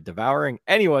countryside, devouring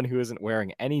anyone who isn't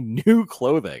wearing any new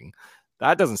clothing.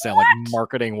 That doesn't sound like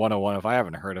marketing 101 if I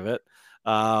haven't heard of it.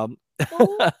 Oh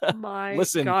my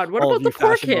Listen, God. What about the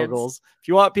poor kids? Moguls, if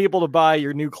you want people to buy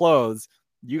your new clothes,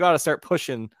 you got to start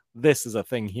pushing this as a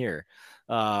thing here.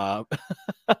 The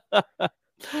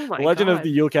legend of the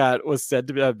Yule Cat was said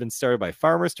to have been started by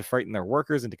farmers to frighten their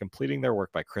workers into completing their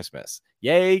work by Christmas.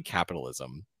 Yay,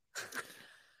 capitalism.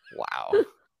 Wow.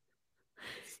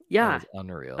 Yeah. That is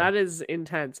unreal. That is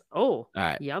intense. Oh, all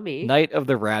right. Yummy. Night of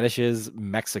the Radishes,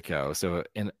 Mexico. So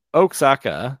in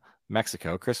Oaxaca,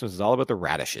 Mexico, Christmas is all about the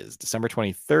radishes. December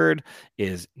 23rd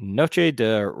is Noche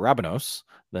de Rabanos,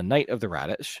 the Night of the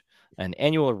Radish, an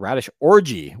annual radish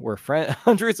orgy where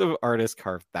hundreds of artists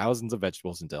carve thousands of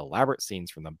vegetables into elaborate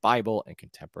scenes from the Bible and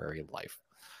contemporary life.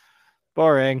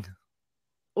 Boring.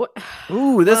 What?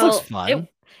 Ooh, this looks fun.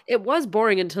 It was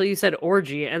boring until you said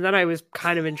orgy, and then I was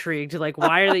kind of intrigued. Like,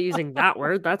 why are they using that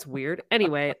word? That's weird.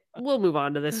 Anyway, we'll move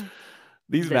on to this.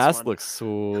 These masks look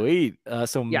sweet. Yeah.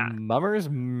 Mummers,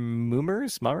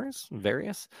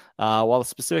 various. While the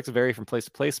specifics vary from place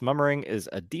to place, mummering is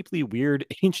a deeply weird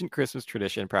ancient Christmas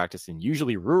tradition practiced in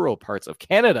usually rural parts of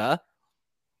Canada,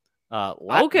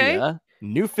 Latvia,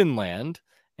 Newfoundland,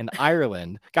 and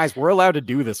Ireland. Guys, we're allowed to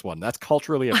do this one. That's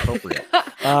culturally appropriate.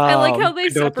 I like how they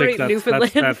separate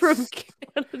Newfoundland from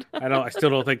Canada. I still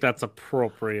don't think that's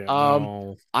appropriate.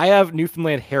 No. I have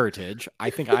Newfoundland heritage. I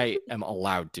think I am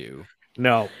allowed to.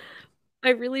 No. I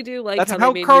really do like how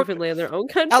they made Newfoundland their own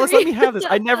country. Alex, let me have this.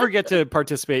 I never get to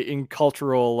participate in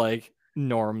cultural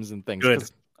norms and things. Good.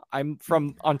 I'm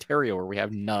from Ontario where we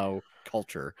have no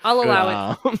culture. I'll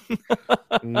allow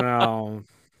it. No.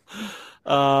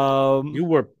 You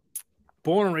were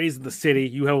born and raised in the city.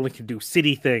 You only can do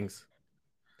city things.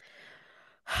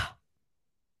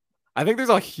 I think there's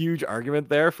a huge argument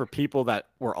there for people that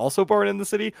were also born in the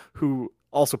city who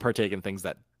also partake in things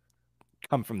that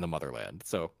come from the motherland.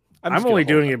 So I'm only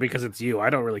doing it because it's you. I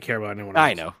don't really care about anyone else.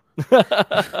 I know.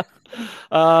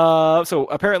 So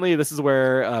apparently this is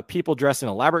where people dress in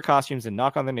elaborate costumes and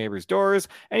knock on their neighbors' doors.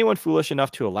 Anyone foolish enough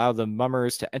to allow the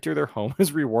mummers to enter their home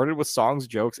is rewarded with songs,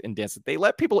 jokes, and dances. They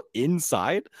let people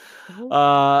inside.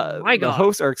 My God. The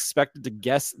hosts are expected to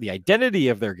guess the identity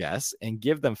of their guests and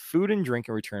give them food and drink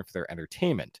in return for their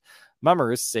entertainment.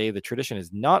 Mummers say the tradition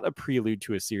is not a prelude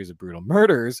to a series of brutal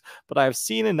murders, but I have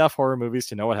seen enough horror movies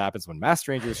to know what happens when masked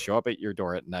strangers show up at your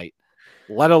door at night,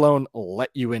 let alone let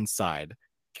you inside.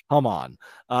 Come on.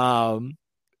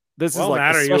 This is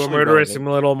like, are you a murderous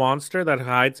little monster that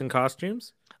hides in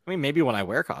costumes? I mean, maybe when I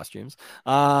wear costumes.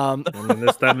 Then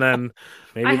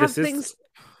maybe this is things.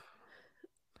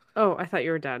 Oh, I thought you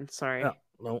were done. Sorry. Oh,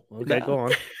 no. Okay, go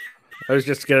on. I was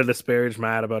just gonna disparage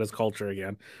Matt about his culture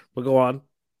again, but go on.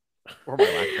 Or my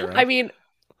lack I mean,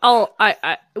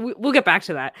 we'll get back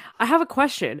to that. I have a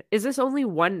question. Is this only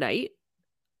one night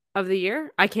of the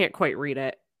year? I can't quite read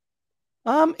it.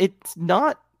 It's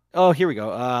not. Oh, here we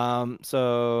go.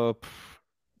 So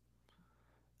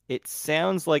it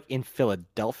sounds like in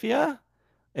Philadelphia,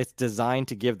 it's designed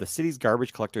to give the city's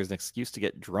garbage collectors an excuse to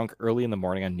get drunk early in the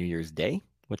morning on New Year's Day,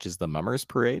 which is the Mummers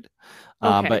Parade.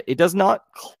 Okay. But it does not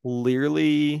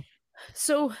clearly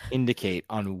So indicate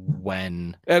on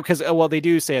when, because well, they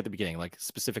do say at the beginning, like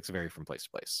specifics vary from place to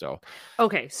place. So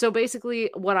okay, so basically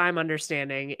what I'm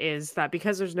understanding is that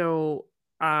because there's no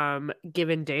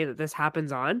given day that this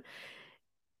happens on,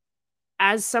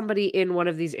 as somebody in one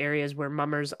of these areas where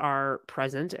mummers are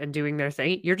present and doing their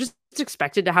thing, you're just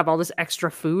expected to have all this extra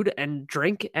food and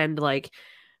drink and like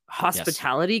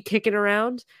hospitality kicking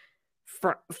around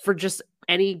for just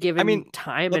any given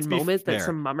time let's and be moment that fair.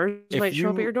 some mummers If might show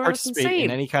up at you your door. That's participate in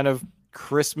insane. any kind of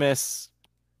Christmas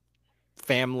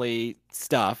family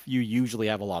stuff, you usually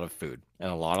have a lot of food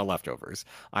and a lot of leftovers.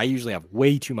 I usually have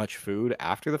way too much food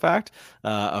after the fact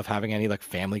of having any like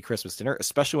family Christmas dinner,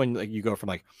 especially when like you go from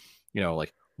like, you know,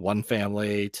 like one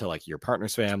family to like your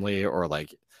partner's family or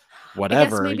like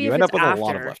whatever. Maybe You if end it's up with a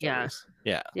lot of after, leftovers.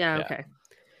 Yeah. okay.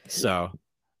 So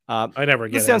I never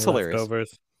this get sounds any hilarious.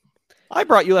 leftovers. I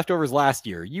brought you leftovers last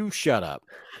year. You shut up.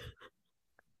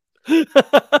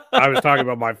 I was talking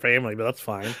about my family, but that's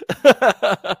fine.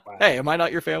 Hey, am I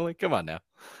not your family? Come on now.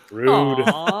 Rude.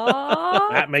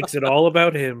 Aww. That makes it all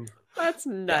about him. That's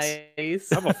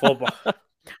nice. I'm a full.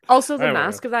 Also, the I don't know.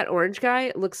 mask of that orange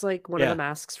guy looks like one of Yeah. the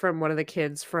masks from one of the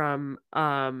kids from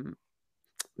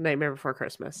Nightmare Before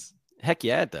Christmas. Heck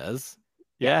yeah, it does.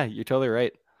 Yeah, you're totally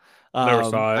right. Never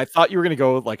saw it. I thought you were gonna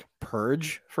go with like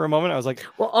Purge for a moment. I was like,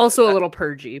 Well, also a little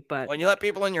purgy, but when you let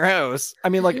people in your house, I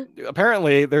mean, like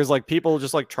apparently there's like people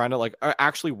just like trying to like are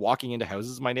actually walking into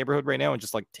houses in my neighborhood right now and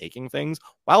just like taking things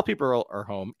while people are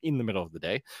home in the middle of the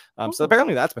day. So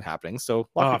apparently that's been happening. So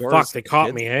lock your doors, fuck, they caught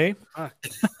kids. me, hey?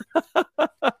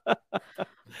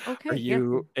 okay. Are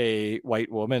you a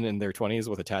white woman in their 20s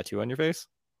with a tattoo on your face?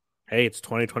 Hey, it's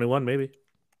 2021, maybe.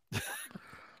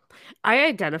 I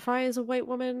identify as a white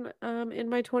woman in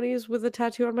my 20s with a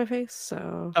tattoo on my face,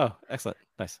 so Excellent.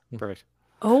 Nice. Perfect.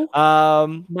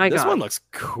 My this God. one looks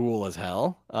cool as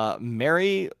hell.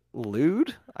 Mary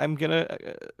Lude, I'm gonna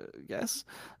guess.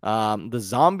 The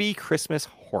zombie Christmas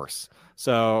horse.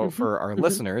 So for our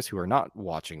listeners who are not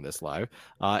watching this live,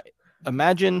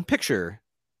 picture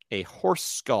a horse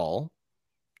skull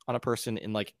on a person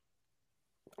in like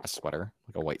a sweater,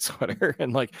 like a white sweater,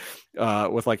 and like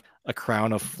with like a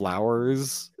crown of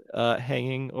flowers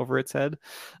hanging over its head.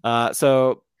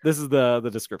 So this is the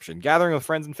description: gathering with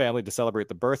friends and family to celebrate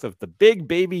the birth of the big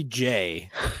baby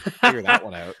Jay. Figure that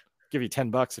one out. Give you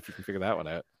 $10 if you can figure that one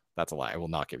out. That's a lie. I will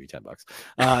not give you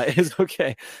 $10. Is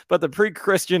okay. But the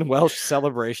pre-Christian Welsh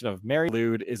celebration of Mary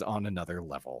Lude is on another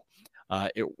level.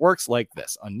 It works like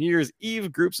this. On New Year's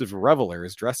Eve, groups of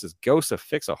revelers dressed as ghosts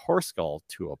affix a horse skull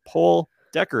to a pole,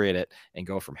 decorate it, and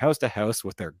go from house to house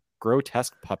with their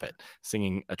grotesque puppet,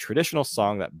 singing a traditional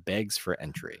song that begs for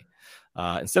entry.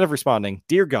 Instead of responding,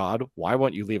 "Dear God, why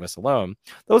won't you leave us alone?"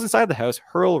 those inside the house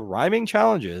hurl rhyming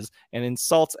challenges and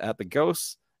insults at the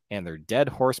ghosts and their dead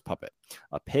horse puppet.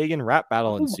 A pagan rap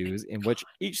battle ensues in which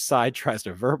each side tries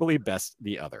to verbally best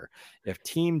the other. If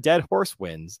Team Dead Horse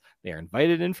wins, they are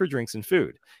invited in for drinks and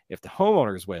food. If the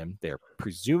homeowners win, they are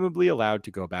presumably allowed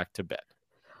to go back to bed.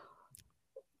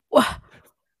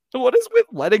 What is with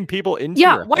letting people into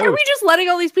your why house? are we just letting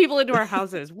all these people into our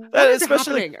houses? What is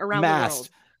happening around masked,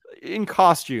 the world? in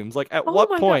costumes? Like at Oh what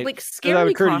my point God, like did that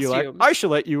scary occur to costumes. you? Like, I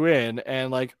should let you in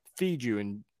and like feed you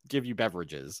and give you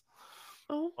beverages.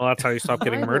 Oh, well, that's how you stop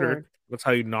getting murdered. That's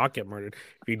how you not get murdered.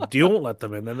 If you don't let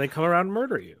them in, then they come around and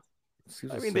murder you.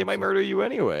 I mean, they might murder you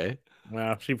anyway.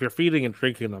 Well, see, if you're feeding and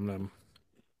drinking them, then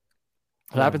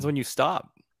what happens when you stop?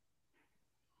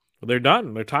 Well, they're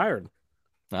done. They're tired.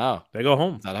 Oh, they go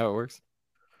home. Is that how it works?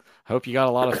 Hope you got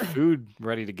a lot of food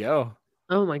ready to go.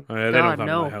 Oh my God, they don't come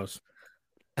to my house.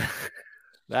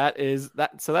 That is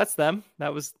that. So that's them.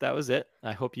 That was it.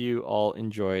 I hope you all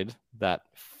enjoyed that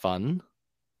fun.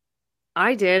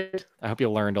 I did. I hope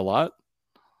you learned a lot.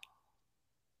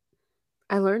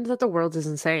 I learned that the world is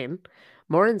insane.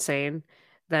 More insane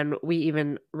than we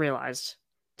even realized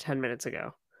 10 minutes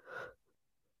ago.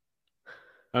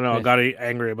 I know. I got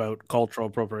angry about cultural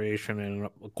appropriation and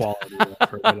equality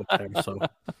for a bit of time. So,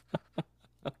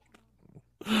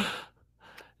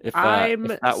 if I'm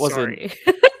that wasn't sorry.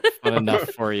 fun enough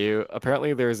for you,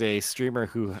 apparently there's a streamer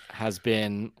who has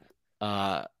been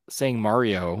saying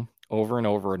Mario over and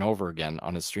over and over again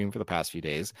on his stream for the past few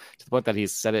days, to the point that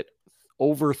he's said it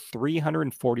over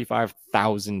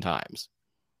 345,000 times.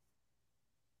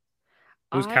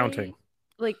 Who's counting?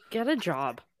 Like, get a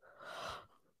job.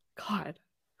 God.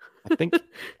 I think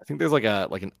there's like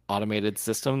an automated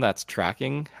system that's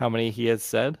tracking how many he has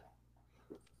said.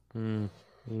 Well,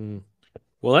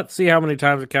 let's see how many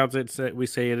times it counts. We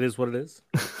say it is what it is.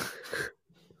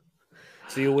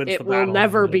 See who wins. It will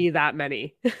never be that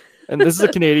many. And this is a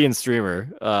Canadian streamer.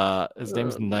 His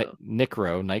name's no.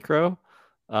 Nicro.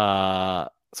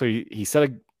 So he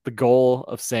set the goal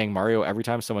of saying Mario every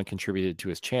time someone contributed to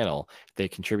his channel. If they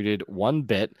contributed 1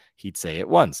 bit, he'd say it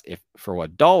once. If for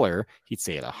 $1, he'd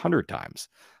say it 100 times.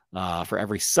 For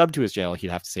every sub to his channel,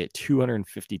 he'd have to say it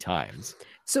 250 times.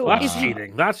 So That's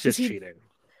cheating. That's just he- cheating.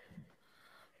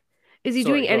 Is he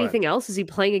Sorry, doing go ahead. anything else? Is he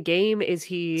playing a game? Is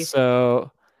he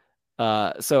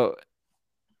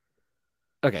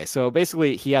Okay, so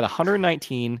basically he had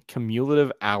 119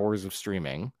 cumulative hours of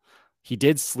streaming. He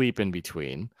did sleep in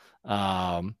between.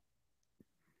 And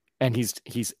he's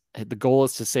the goal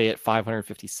is to say it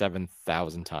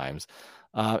 557,000 times.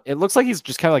 It looks like he's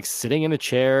just kind of like sitting in a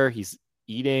chair. He's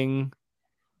eating.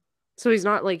 So he's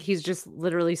not like he's just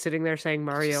literally sitting there saying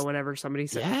Mario whenever somebody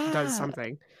does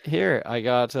something. Here, I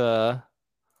got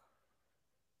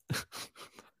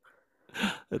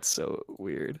That's so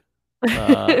weird.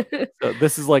 So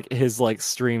this is like his like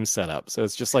stream setup. So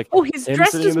it's just like he's him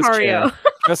dressed sitting as in this Mario. chair,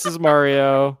 dressed as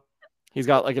Mario. He's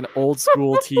got like an old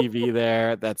school TV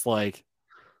there that's like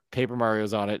Paper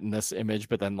Mario's on it in this image,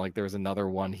 but then like there's another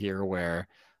one here where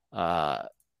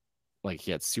like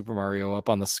he had Super Mario up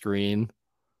on the screen.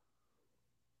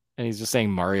 And he's just saying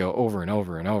Mario over and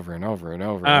over and over and over and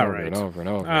over and over and over and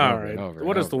over and over and over.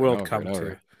 What does the world come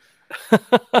to?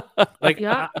 Like,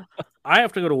 Yeah. I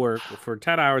have to go to work for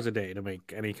 10 hours a day to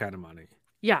make any kind of money.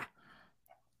 Yeah.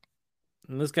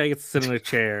 And this guy gets to sit in a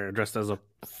chair dressed as a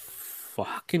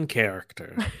fucking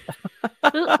character.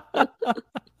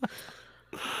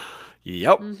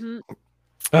 Yep. Mm-hmm.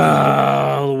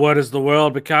 Oh, what is the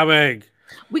world becoming?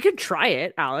 We could try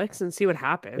it, Alex, and see what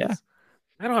happens. Yeah.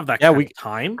 I don't have that kind of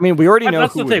time. I mean, we already know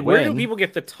That's who the would thing. Where win. do people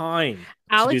get the time?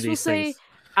 Alex to do will these say things?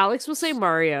 Alex will say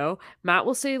Mario, Matt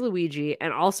will say Luigi,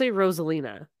 and I'll say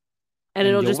Rosalina. And And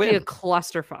it'll you'll just be a win.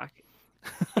 clusterfuck.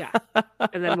 Yeah.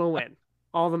 And then we'll win.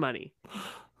 All the money.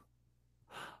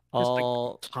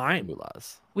 All time.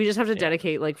 mullahs. We just have to Yeah.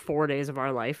 dedicate like 4 days of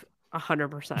our life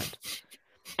 100%.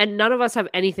 And none of us have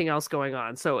anything else going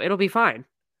on, so it'll be fine.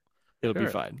 It'll be Sure.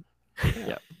 fine.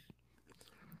 Yeah.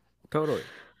 Totally.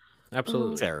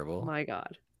 Absolutely. Terrible. My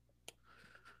God.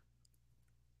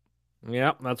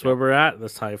 Yeah, that's where we're at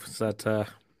this time. Is that Did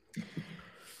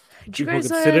you people guys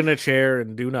can sit in a chair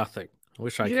and do nothing. I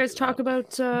wish I did you could guys do talk that.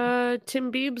 about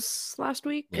Tim Biebs last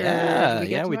week? Or Yeah, did we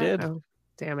get yeah, to we that? did. Oh,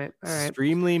 damn it. All right.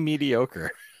 Extremely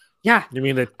mediocre. Yeah. You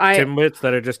mean the I- Timbits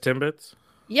that are just Timbits?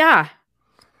 Yeah.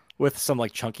 With some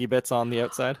like chunky bits on the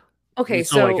outside. Okay,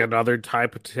 So so like another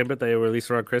type of Timbit they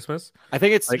release around Christmas? I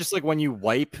think it's Like- just like when you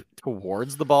wipe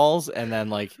towards the balls and then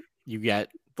like you get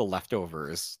the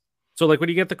leftovers. So like when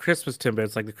you get the Christmas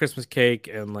Timbits, like the Christmas cake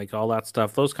and like all that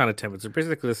stuff, those kind of Timbits are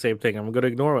basically the same thing. I'm going to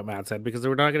ignore what Matt said because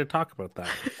we're not going to talk about that.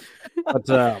 But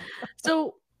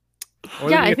so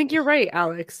or yeah, they I get- think you're right,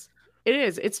 Alex. It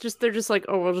is. It's just they're just like,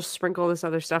 oh, we'll just sprinkle this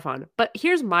other stuff on. But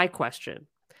here's my question.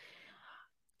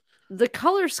 The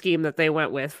color scheme that they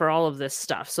went with for all of this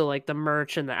stuff, so like the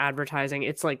merch and the advertising,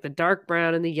 it's like the dark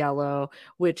brown and the yellow,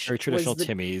 which Very traditional was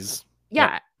the, Timmies.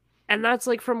 yeah. And that's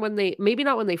like from when they maybe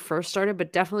not when they first started,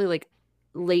 but definitely like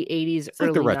late 80s, It's like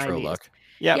early the retro 90s. look.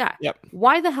 Yep, Yeah. Yep.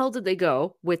 Why the hell did they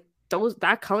go with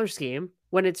that color scheme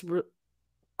when it's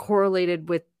correlated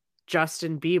with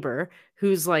Justin Bieber,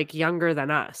 who's like younger than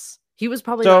us? He was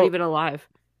probably not So- even alive.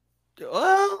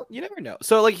 Well, you never know.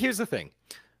 So like here's the thing.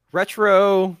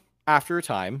 Retro after a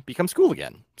time becomes cool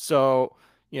again. So,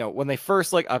 when they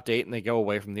first like update and they go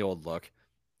away from the old look,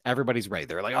 everybody's right.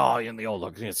 They're like, oh, the old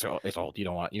look, it's old. You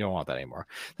don't want that anymore.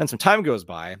 Then some time goes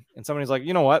by and somebody's like,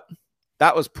 you know what?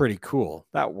 That was pretty cool.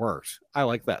 That worked. I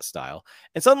like that style.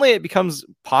 And suddenly it becomes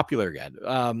popular again.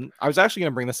 I was actually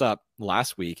going to bring this up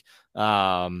last week.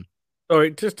 All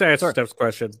right, just to answer Sorry. Steph's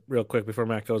question real quick before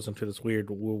Matt goes into this weird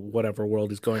whatever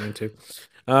world he's going into.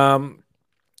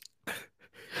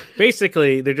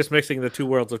 Basically, they're just mixing the two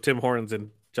worlds of Tim Hortons and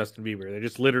Justin Bieber. They're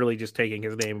just literally just taking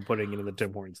his name and putting it in the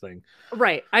Tim Hortons thing.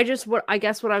 Right. I guess what I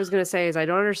was gonna say is I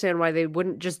don't understand why they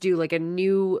wouldn't just do like a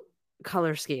new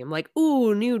color scheme, like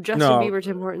new Justin No. Bieber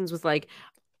Tim Hortons with like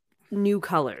new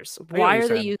colors. I get Why what are you're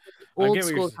they saying. using I old get what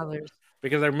you're school s- colors?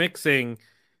 Because they're mixing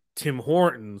Tim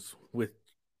Hortons with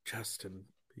Justin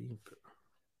Bieber.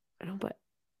 I don't, but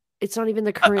it's not even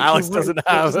the current. Alex Tim doesn't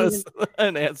Hortons. have It doesn't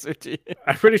an answer to you.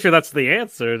 I'm pretty sure that's the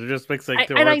answer. They're just mixing even-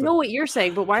 Tim and I Hortons. know what you're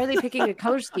saying, but why are they picking a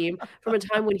color scheme from a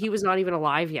time when he was not even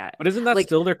alive yet? But isn't that like-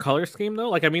 still their color scheme though?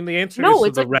 Like, I mean, the answer No, is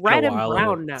it's the like red a and while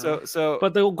brown ago. now. So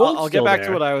But the I'll gold's get still back to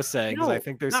there. what I was saying because I No,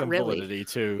 think there's not some really. validity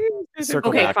to circle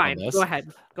Okay, back fine. on this. Go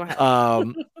ahead. Go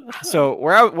ahead. So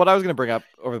what I was going to bring up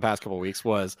over the past couple of weeks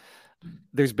was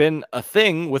there's been a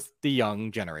thing with the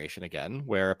young generation again,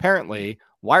 where apparently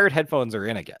wired headphones are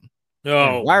in again, and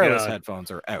Oh wireless God.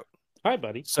 headphones are out. Hi,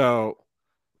 buddy. So Sorry,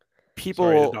 the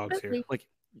people dog's here.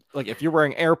 like if you're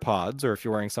wearing AirPods or if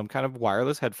you're wearing some kind of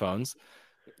wireless headphones,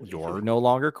 you're no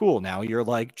longer cool. Now you're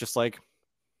like just like,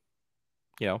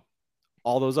 you know,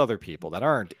 all those other people that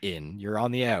aren't in. You're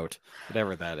on the out,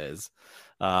 whatever that is.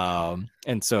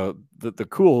 And so the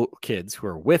cool kids who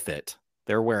are with it,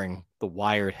 they're wearing the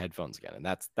wired headphones again, and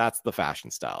that's the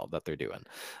fashion style that they're doing.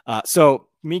 So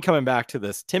me coming back to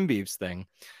this Tim Biebs thing,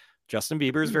 Justin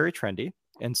Bieber is very trendy,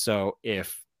 and so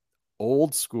if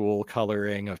old school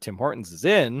coloring of Tim Hortons is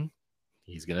in,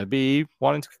 he's gonna be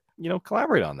wanting to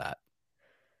collaborate on that,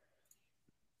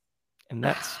 and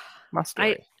that's my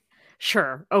story.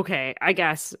 Sure, okay, I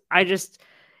guess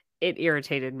it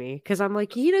irritated me because I'm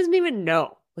like, he doesn't even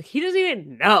know. Like, he doesn't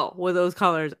even know what those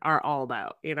colors are all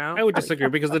about, you know? I would disagree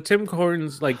because the Tim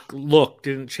Hortons look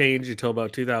didn't change until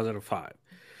about 2005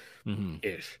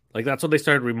 ish. Like that's when they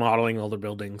started remodeling all the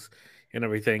buildings and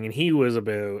everything. And he's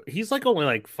like only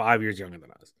like 5 years younger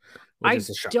than us, which is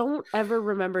a shock. Don't ever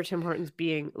remember Tim Hortons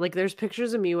being like. There's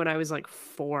pictures of me when I was like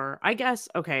 4. I guess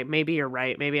okay, maybe you're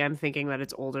right. Maybe I'm thinking that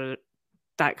it's older.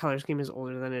 That color scheme is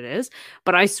older than it is,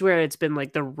 but I swear it's been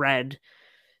like the red,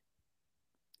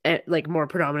 like more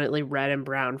predominantly red and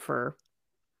brown for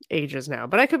ages now.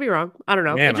 But I could be wrong. I don't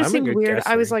know. Man, it just I'm a seemed good weird.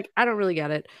 I was guesser. like, I don't really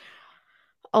get it.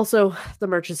 Also, the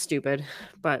merch is stupid,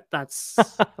 but that's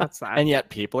that. And yet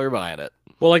people are buying it.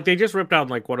 Well, like they just ripped out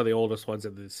like one of the oldest ones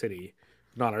in the city.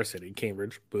 Not our city,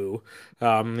 Cambridge. Boo.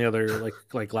 The other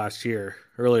like last year,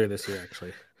 earlier this year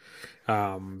actually.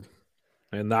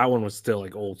 And that one was still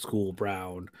like old school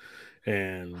brown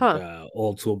and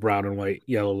old school brown and white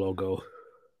yellow logo.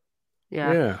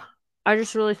 Yeah. I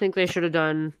just really think they should have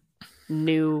done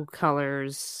new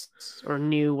colors or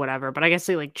new whatever, but I guess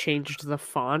they like changed the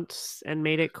font and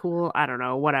made it cool. I don't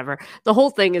know, whatever. The whole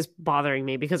thing is bothering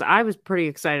me because I was pretty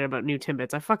excited about new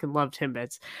Timbits. I fucking love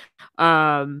Timbits.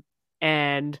 And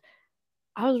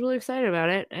I was really excited about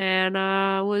it and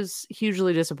was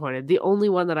hugely disappointed. The only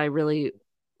one that I really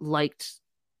liked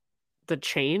the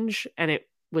change and it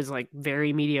was like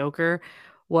very mediocre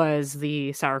was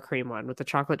the sour cream one with the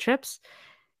chocolate chips,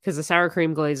 because the sour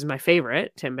cream glaze is my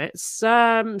favorite Timbit,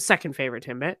 second favorite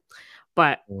Timbit,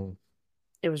 but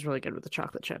it was really good with the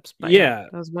chocolate chips. But yeah,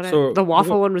 that was about it. The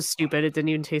waffle one was stupid. It didn't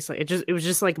even taste like it. Was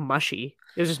just like mushy.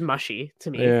 It was just mushy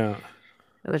to me. Yeah,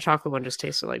 and the chocolate one just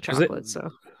tasted like chocolate.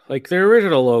 So like their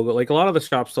original logo, like a lot of the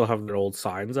shops still have their old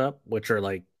signs up, which are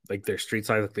like their street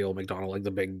signs, like the old McDonald's, like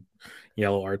the big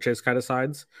yellow arches kind of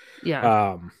signs.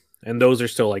 Yeah. And those are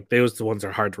still like those the ones that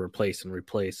are hard to replace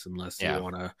unless you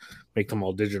want to make them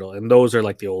all digital. And those are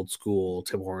like the old school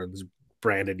Tim Hortons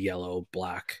branded yellow,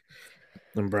 black,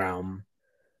 and brown.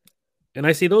 And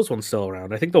I see those ones still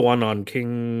around. I think the one on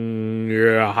King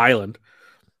Highland,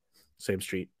 same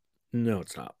street. No,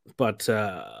 it's not. But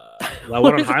the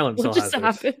one on Highland still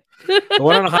has it. The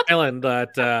one on Highland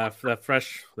that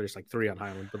fresh. There's like 3 on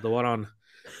Highland, but the one on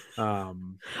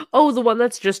the one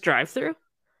that's just drive-through.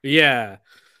 Yeah.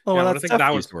 Oh, well, that's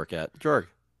that used to work at Jorg.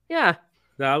 Yeah.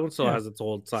 That one still has its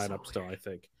old sign up still, I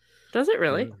think. Does it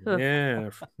really?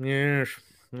 Yeah. Yes.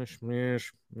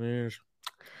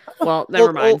 Well,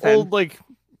 never mind. Old like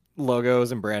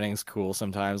logos and branding is cool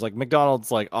sometimes. Like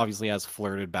McDonald's like obviously has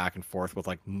flirted back and forth with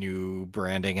like new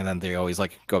branding, and then they always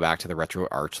like go back to the retro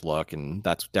arch look, and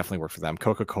that's definitely worked for them.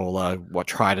 Coca-Cola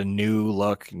tried a new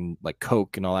look and like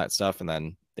Coke and all that stuff, and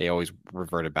then they always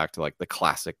reverted back to like the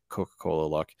classic Coca-Cola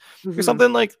look. There's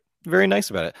something like very nice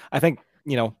about it. I think,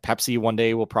 Pepsi one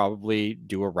day will probably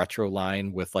do a retro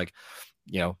line with like,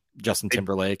 Justin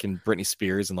Timberlake and Britney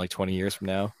Spears in like 20 years from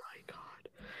now. Oh my God.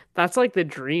 That's like the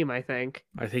dream, I think.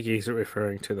 I think he's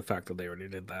referring to the fact that they already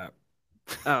did that.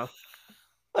 Oh.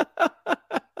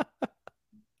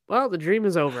 Well, the dream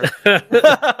is over.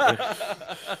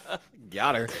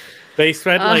 Got her. They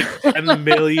spent like $10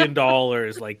 million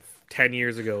like 10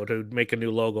 years ago to make a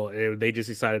new logo, and they just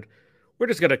decided we're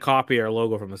just going to copy our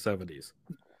logo from the 70s.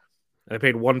 And I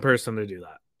paid one person to do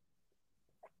that,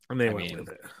 and they went with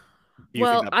it.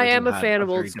 Well, I am a fan of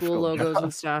old school logos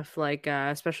and stuff, like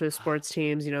especially the sports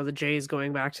teams. The Jays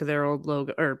going back to their old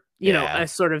logo, or a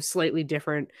sort of slightly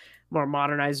different, more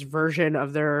modernized version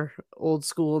of their old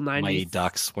school 90s. Mighty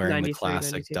Ducks wearing the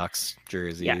classic 92. Ducks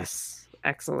jerseys. Yes,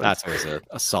 excellent. That's always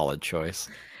a solid choice.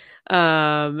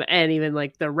 And even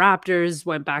like the Raptors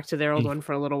went back to their old one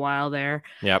for a little while there.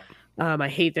 Yep. I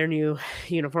hate their new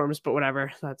uniforms, but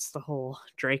whatever. That's the whole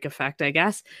Drake effect, I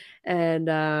guess.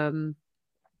 And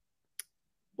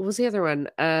what was the other one?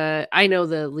 I know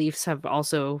the Leafs have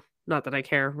also Not that I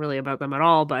care really about them at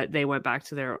all, but they went back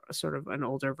to their sort of an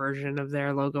older version of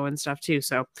their logo and stuff too.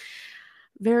 So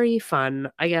very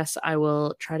fun. I guess I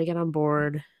will try to get on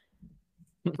board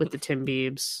with the Tim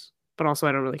Biebs, but also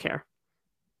I don't really care.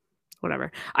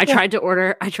 Whatever. I tried to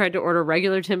order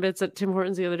regular Timbits at Tim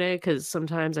Hortons the other day because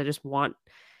sometimes I just want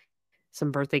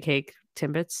some birthday cake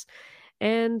Timbits,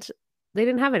 and they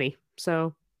didn't have any.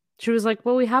 So she was like,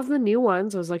 "Well, we have the new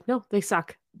ones." I was like, "No, they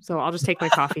suck. So I'll just take my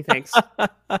coffee, thanks." I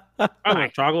don't know,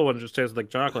 chocolate one just tastes like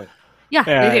chocolate. Yeah,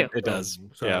 they do. It does.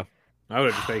 So yeah, I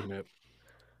would have just taken it.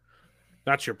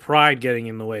 That's your pride getting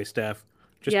in the way, Steph.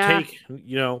 Just take,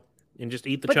 and just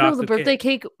eat the chocolate. No,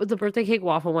 the birthday cake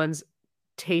waffle ones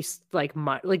taste like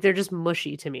they're just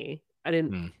mushy to me. I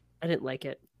didn't like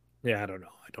it. Yeah, I don't know.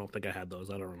 I don't think I had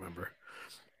those. I don't remember.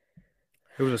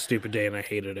 It was a stupid day and I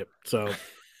hated it. So I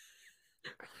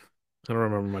don't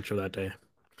remember much of that day.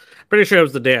 Pretty sure it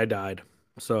was the day I died.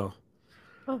 So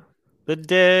the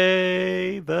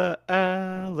day the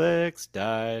Alex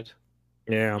died.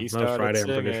 Yeah, that was Friday, I'm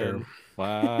pretty sure.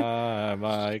 Why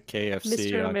my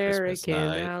KFC Mr. on American Christmas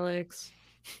night. Alex.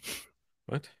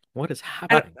 What is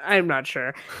happening? I'm not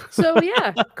sure. So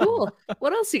yeah, cool.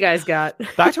 What else you guys got?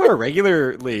 Back to our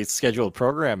regularly scheduled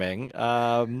programming.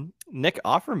 Nick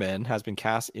Offerman has been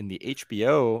cast in the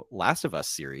HBO Last of Us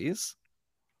series.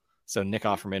 So Nick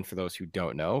Offerman, for those who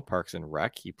don't know, Parks and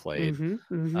Rec, he played.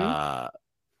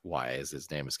 Why is his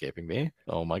name escaping me?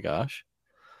 Oh my gosh.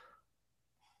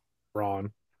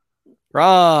 Ron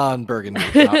Burgundy.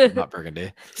 not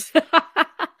Burgundy.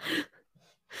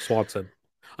 Swanson.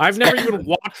 I've never even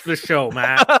watched the show,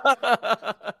 Matt.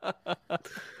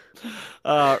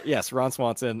 Yes, Ron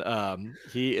Swanson.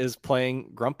 He is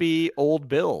playing grumpy old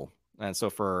Bill. And so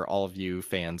for all of you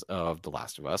fans of The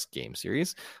Last of Us game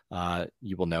series,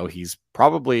 you will know he's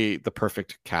probably the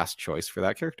perfect cast choice for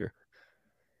that character.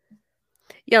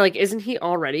 Yeah, like isn't he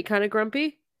already kind of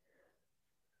grumpy?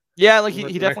 Yeah, like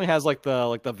he definitely has like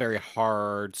the very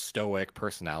hard stoic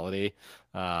personality.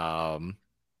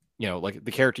 Like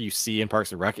the character you see in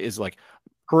Parks and Rec is like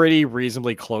pretty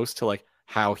reasonably close to like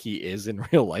how he is in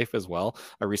real life as well.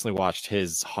 I recently watched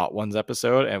his Hot Ones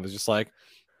episode and was just like,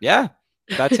 yeah,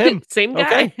 that's him. Same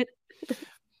guy. Okay.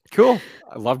 Cool.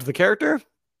 I loved the character.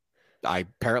 I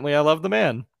love the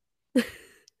man.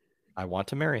 I want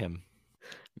to marry him.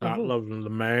 Not loving the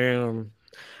man.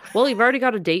 Well, you've already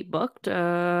got a date booked.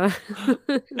 Yeah.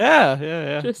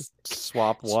 Just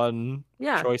swap one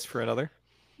choice for another.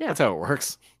 Yeah. That's how it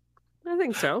works. I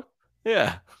think so.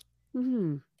 Yeah.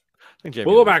 Mm-hmm.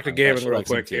 We'll go back to gaming real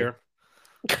quick here.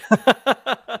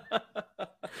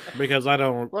 Because I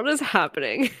don't... What is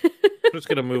happening? I'm just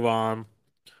going to move on.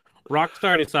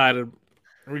 Rockstar decided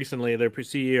recently, their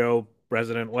CEO,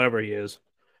 president, whatever he is,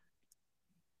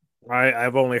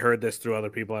 I've only heard this through other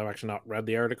people. I've actually not read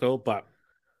the article, but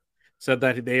said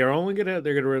that they are only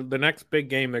the next big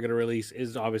game they're gonna release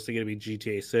is obviously gonna be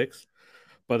GTA 6,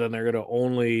 but then they're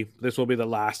gonna this will be the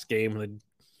last game in the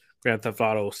Grand Theft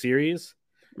Auto series,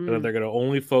 and then they're gonna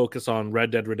only focus on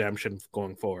Red Dead Redemption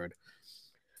going forward,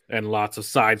 and lots of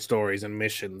side stories and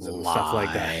missions and stuff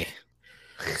like that.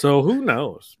 So who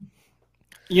knows?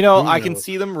 I can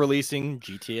see them releasing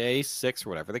GTA 6 or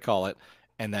whatever they call it,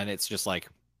 and then it's just like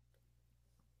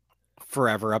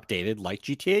forever updated like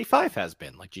GTA 5 has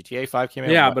been. Like GTA 5 came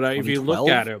out but if you look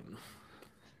at it,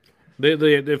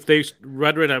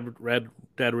 Red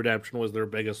Dead Redemption was their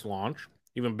biggest launch,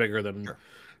 even bigger than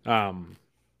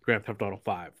Grand Theft Auto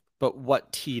 5. But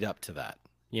what teed up to that?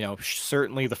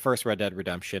 Certainly the first Red Dead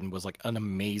Redemption was like an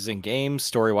amazing game,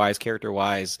 story-wise,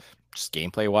 character-wise, just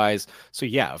gameplay-wise. So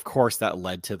yeah, of course that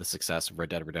led to the success of Red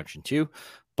Dead Redemption 2.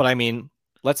 But I mean,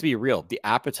 let's be real. The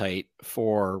appetite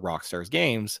for Rockstar's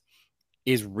games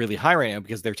is really high right now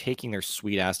because they're taking their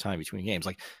sweet-ass time between games.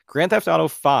 Like Grand Theft Auto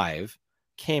 5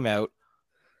 came out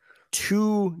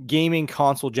 2 gaming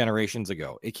console generations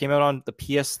ago. It came out on the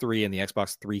PS3 and the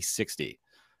Xbox 360.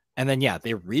 And then,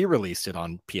 they re-released it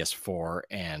on PS4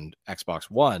 and Xbox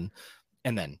One,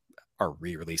 and then are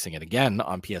re-releasing it again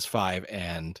on PS5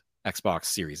 and Xbox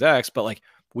Series X. But, like,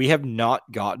 we have not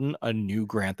gotten a new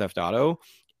Grand Theft Auto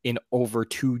in over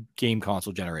 2 game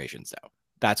console generations now.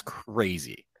 That's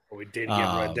crazy. We did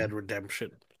get Red Dead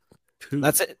Redemption 2.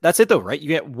 That's it, though, right? You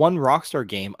get one Rockstar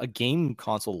game, a game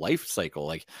console life cycle.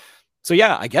 Like, so,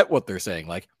 yeah, I get what they're saying.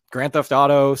 Like, Grand Theft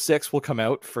Auto 6 will come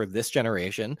out for this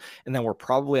generation, and then we're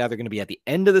probably either going to be at the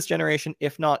end of this generation,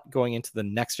 if not going into the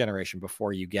next generation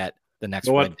before you get the next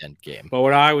Red Dead game. But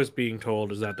what I was being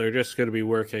told is that they're just going to be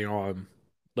working on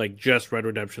like just Red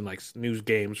Redemption, like new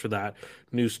games for that,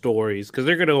 new stories, because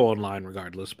they're going to go online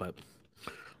regardless. But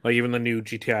Like even the new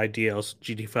GTI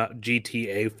DLC,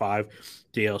 GTA 5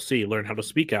 DLC. Learn how to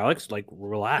speak, Alex. Like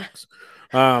relax.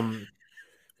 Um,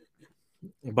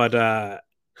 but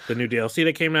the new DLC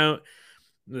that came out,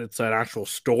 it's an actual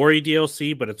story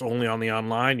DLC, but it's only on the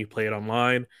online. You play it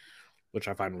online, which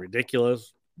I find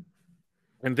ridiculous.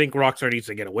 And think Rockstar needs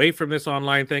to get away from this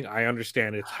online thing. I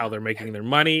understand it's how they're making their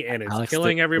money and it's Alex,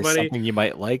 killing there's everybody. something you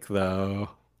might like though.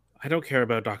 I don't care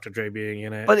about Dr. Dre being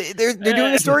in it. But they're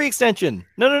doing a story extension.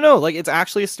 No. Like it's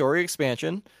actually a story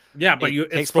expansion. Yeah, but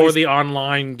it's for the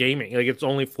online gaming. Like it's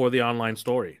only for the online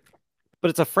story. But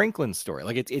it's a Franklin story.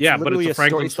 Like it's yeah, literally but it's a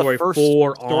Franklin story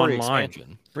for online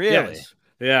expansion. Really? Yes.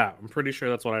 Yeah, I'm pretty sure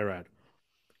that's what I read.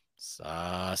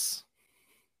 Sus.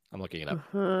 I'm looking it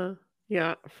up.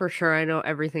 Yeah, for sure. I know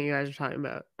everything you guys are talking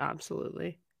about.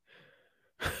 Absolutely.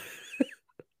 All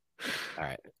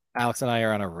right. Alex and I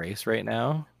are on a race right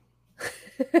now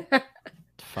to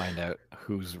find out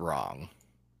who's wrong.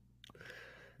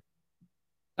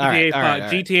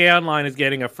 GTA Online is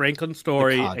getting a Franklin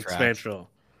story expansion. All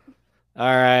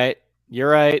right.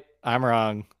 You're right. I'm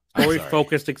wrong.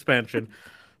 Story-focused expansion.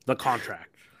 The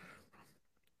contract.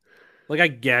 Like, I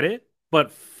get it,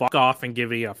 but fuck off and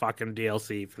give me a fucking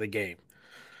DLC for the game.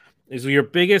 Is your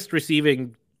biggest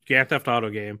receiving Grand Theft Auto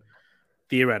game,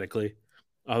 theoretically,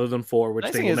 other than 4, which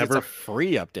they will never... It's a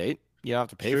free update. You don't have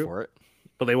to pay for it.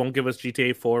 But they won't give us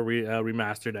GTA 4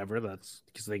 remastered ever. That's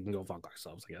because they can go fuck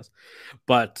ourselves, I guess.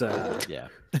 But, yeah.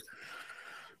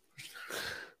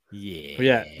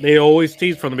 Yeah, they always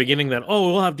tease from the beginning that,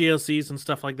 oh, we'll have DLCs and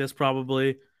stuff like this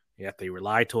probably. Yet they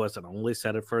lied to us and only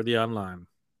said it for the online.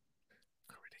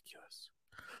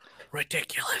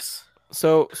 Ridiculous.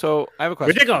 So I have a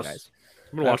question. Ridiculous. Guys.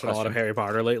 I've been watching a lot of Harry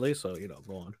Potter lately, so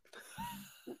go on.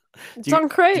 It's on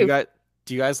Crave.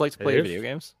 Do you guys like to play video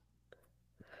games?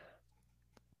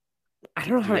 I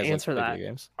don't know how to answer that.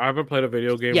 I haven't played a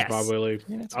video game probably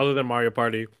other than Mario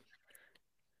Party.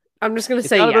 I'm just gonna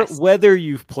say not yes. About whether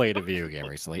you've played a video game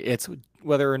recently, it's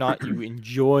whether or not you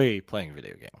enjoy playing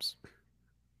video games.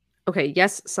 Okay,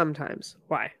 yes, sometimes.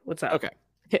 Why? What's up? Okay.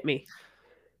 Hit me.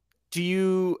 Do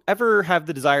you ever have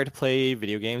the desire to play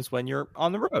video games when you're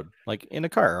on the road, like in a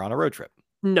car or on a road trip?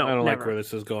 No, I don't never. like where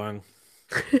this is going.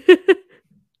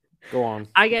 Go on.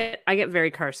 I get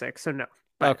very car sick, so no.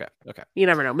 Okay. You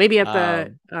never know. Maybe at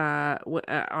the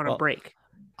on a break.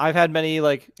 I've had many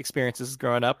experiences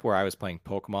growing up where I was playing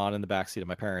Pokemon in the backseat of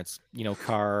my parents'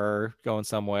 car going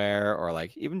somewhere, or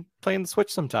even playing the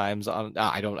Switch sometimes.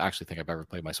 I don't actually think I've ever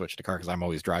played my Switch in a car because I'm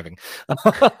always driving.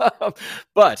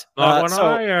 But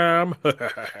I am.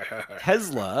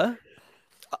 Tesla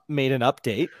made an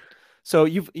update, so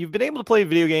you've been able to play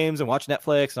video games and watch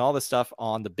Netflix and all this stuff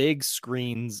on the big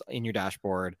screens in your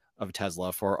dashboard of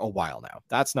Tesla for a while now.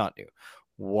 That's not new.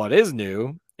 What is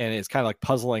new, and it's kind of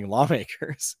puzzling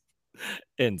lawmakers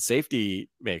and safety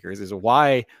makers, is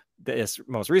why this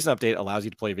most recent update allows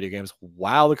you to play video games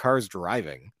while the car is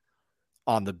driving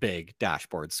on the big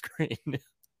dashboard screen.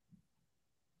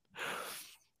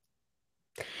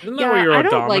 Isn't that where your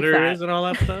odometer is and all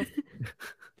that stuff?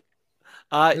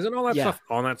 Isn't all that stuff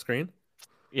on that screen?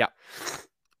 Yeah.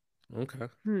 Okay.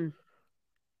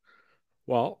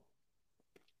 Well.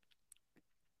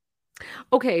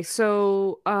 Okay,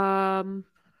 so yeah,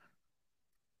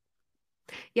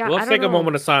 let's take a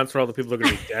moment of silence for all the people that are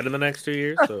going to be dead in the next 2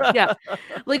 years. So. Yeah,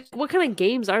 what kind of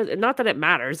games are there? Not that it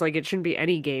matters. It shouldn't be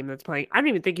any game that's playing. I don't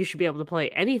even think you should be able to play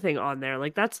anything on there.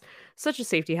 That's such a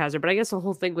safety hazard. But I guess the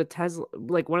whole thing with Tesla,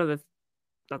 one of the,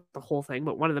 not the whole thing,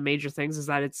 but one of the major things is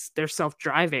that they're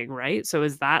self-driving, right? So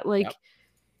is that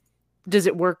does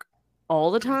it work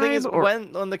all the time? The thing is,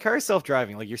 when the car is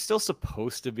self-driving, you're still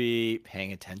supposed to be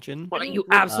paying attention. Well, you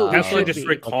absolutely Tesla just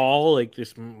recall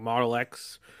just Model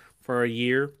X for a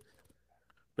year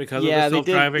because of the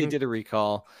self-driving. They did a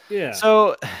recall. Yeah.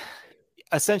 So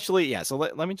essentially, So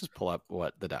let me just pull up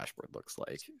what the dashboard looks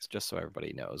like, just so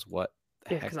everybody knows what.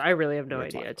 Because I really have no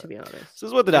idea, to be honest. This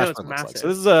is what the dashboard looks like.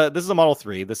 So this is a Model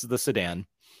 3. This is the sedan.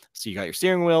 So you got your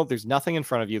steering wheel. There's nothing in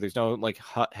front of you. There's no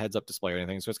heads-up display or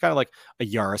anything. So it's kind of like a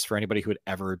Yaris for anybody who would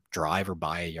ever drive or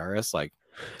buy a Yaris.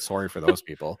 Sorry for those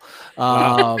people.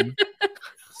 Some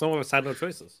of us had no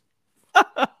choices.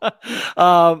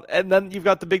 And then you've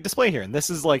got the big display here, and this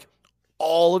is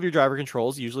all of your driver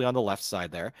controls, usually on the left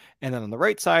side there, and then on the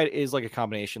right side is a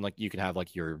combination. You can have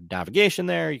your navigation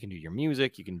there, you can do your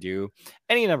music, you can do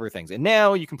any number of things, and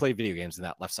now you can play video games in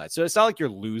that left side. So it's not like you're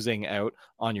losing out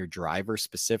on your driver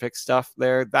specific stuff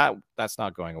there. That's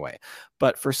not going away,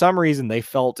 but for some reason they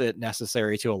felt it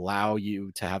necessary to allow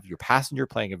you to have your passenger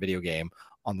playing a video game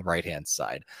on the right hand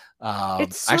side. I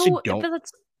actually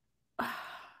don't. I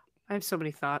have so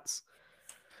many thoughts.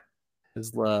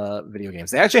 Is video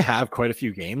games. They actually have quite a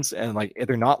few games, and like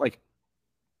they're not like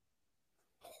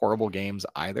horrible games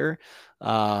either.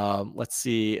 Let's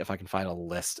see if I can find a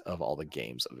list of all the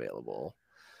games available.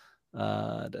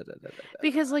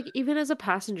 Because like even as a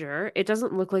passenger, it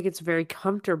doesn't look like it's very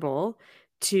comfortable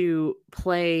to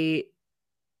play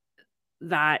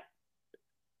that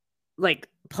like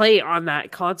play on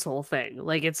that console thing.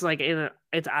 Like it's like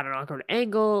it's at an awkward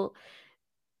angle.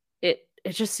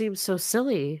 It just seems so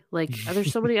silly. Like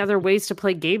there's so many other ways to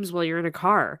play games while you're in a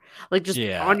car. Like just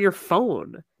Yeah. on your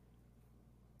phone.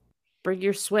 Bring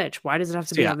your Switch. Why does it have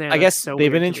to be on there? I That's guess so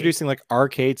they've weird been to me. introducing like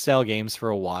arcade style games for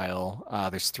a while.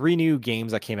 There's 3 new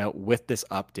games that came out with this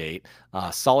update.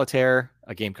 Solitaire,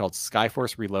 a game called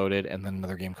Skyforce Reloaded, and then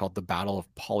another game called The Battle of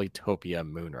Polytopia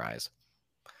Moonrise.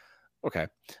 Okay.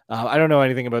 I don't know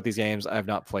anything about these games. I have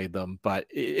not played them, but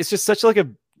it's just such like a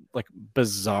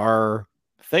bizarre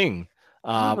thing.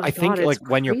 Oh my I think God, like it's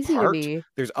when you're crazy to parked, me.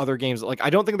 there's other games. Like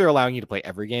I don't think they're allowing you to play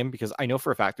every game, because I know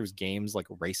for a fact there's games like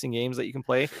racing games that you can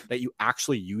play that you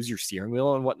actually use your steering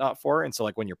wheel and whatnot for. And so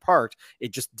like when you're parked,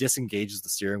 it just disengages the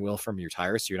steering wheel from your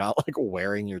tires, so you're not like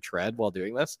wearing your tread while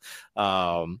doing this.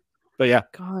 But yeah,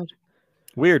 God.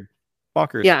 weird,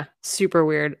 bonkers. Yeah, super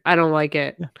weird. I don't like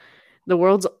it. Yeah. The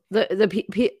world's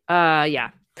yeah.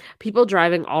 People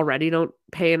driving already don't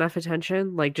pay enough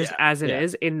attention, like just as it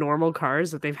is in normal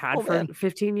cars that they've had for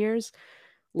 15 years,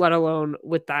 let alone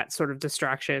with that sort of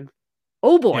distraction.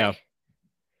 Oh boy.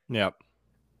 Yep.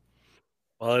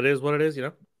 Well, it is what it is, you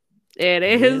know. It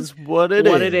is what it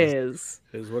what is. it is.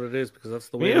 It is what it is, because that's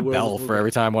the We way need the a world bell is for moving.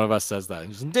 every time one of us says that.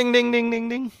 Just ding, ding, ding, ding,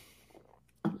 ding.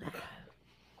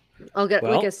 I'll get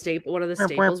like Well- a staple, one of the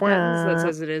staples buttons that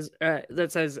says it is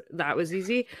that says that was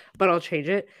easy, but I'll change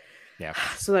it. Yeah.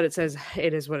 So that it says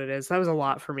it is what it is. That was a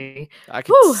lot for me. I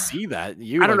can Whew. see that.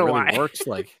 You I don't know really why. worked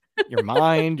like your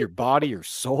mind, your body, your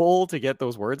soul to get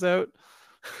those words out.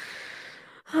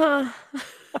 Oh,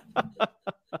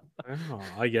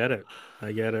 I get it.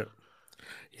 I get it.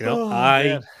 You know, Oh, I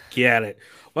man. get it.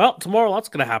 Well, tomorrow lots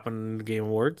gonna happen in the Game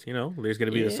Awards. You know, there's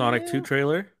gonna be the Sonic 2 Yeah.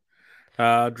 trailer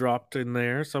dropped in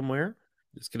there somewhere.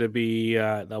 It's gonna be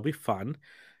that'll be fun.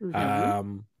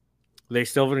 Mhm. They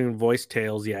still haven't even voiced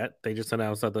Tails yet. They just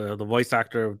announced that the voice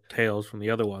actor of Tails from the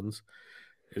other ones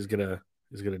is gonna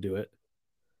do it.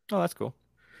 Oh, that's cool.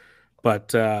 But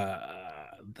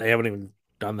they haven't even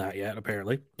done that yet,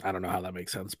 apparently. I don't know how that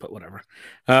makes sense, but whatever.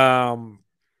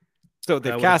 So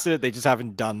they've what casted it, they just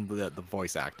haven't done the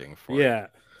voice acting for it. Yeah.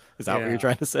 Is that what Yeah. you're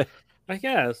trying to say? I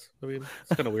guess. I mean,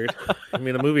 it's kind of weird. I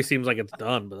mean, the movie seems like it's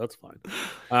done, but that's fine.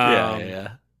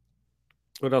 Yeah.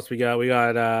 What else we got? We're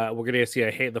gonna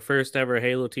see the first ever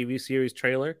Halo TV series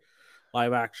trailer,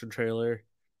 live action trailer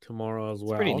tomorrow as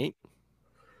well. Pretty neat.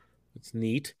 It's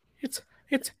neat. It's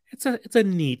a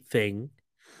neat thing.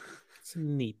 It's a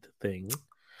neat thing.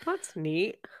 That's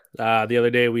neat. The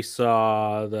other day we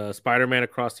saw the Spider-Man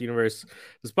Across the Universe,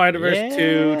 the Spider-Verse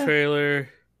 2 trailer,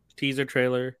 teaser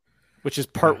trailer, which is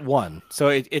part 1. So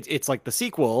it's like the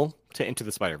sequel to Into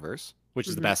the Spider-Verse, which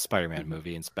is the best Spider-Man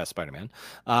movie and best Spider-Man.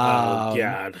 Oh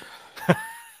God.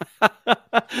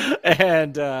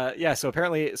 And so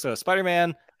apparently,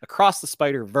 Spider-Man Across the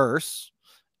Spider-Verse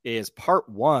is part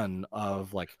 1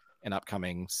 of like an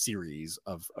upcoming series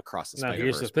of Across the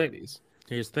Spider-Verse movies.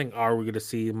 Here's the thing: are we going to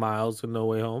see Miles in No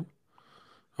Way Home?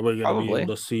 Are we going to be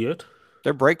able to see it?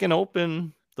 They're breaking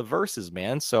open the verses,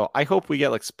 man. So I hope we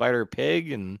get like Spider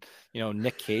Pig and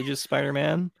Nick Cage's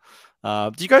Spider-Man.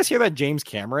 Did you guys hear that James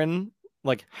Cameron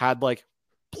like had like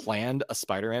planned a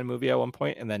Spider-Man movie at one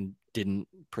point and then didn't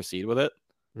proceed with it?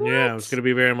 Yeah, it's going to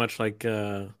be very much like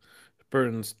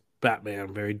Burton's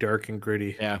Batman, very dark and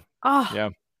gritty. Yeah. Oh,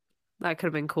 yeah. That could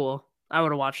have been cool. I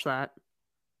would have watched that.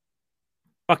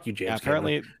 Fuck you, James.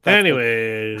 Apparently.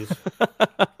 Anyways,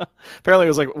 apparently it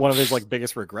was like one of his like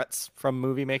biggest regrets from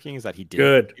movie making is that he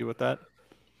didn't do with that.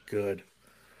 Good.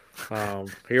 He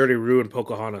already ruined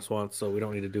Pocahontas once, so we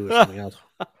don't need to do something else.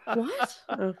 What?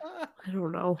 I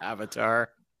don't know.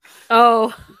 Avatar.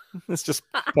 Oh, it's just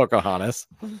Pocahontas.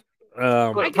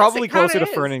 Probably closer to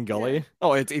Fern and Gully. Yeah.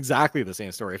 Oh, it's exactly the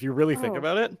same story. If you really think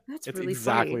about it, it's really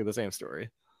exactly funny. The same story.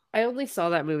 I only saw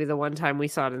that movie the one time we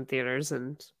saw it in theaters,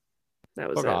 and that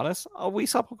was Pocahontas. Oh, we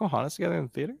saw Pocahontas together in the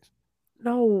theaters.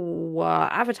 No,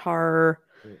 Avatar.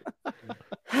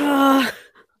 We're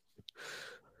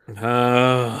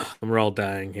all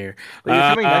dying here. But you're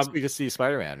coming next week to see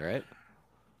Spider-Man, right?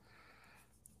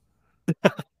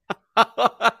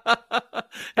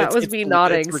 That was me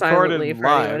nodding silently for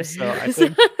live, so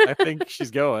I think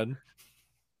she's going.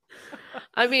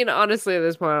 I mean, honestly, at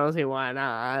this point, I don't see why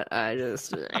not. I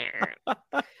just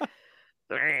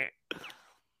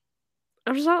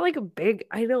I'm just not like a big.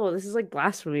 I know this is like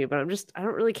blasphemy, but I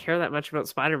don't really care that much about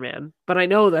Spider-Man. But I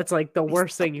know that's like the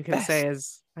worst thing you can say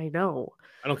is I know.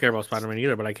 I don't care about Spider-Man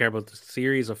either, but I care about the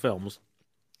series of films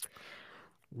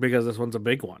because this one's a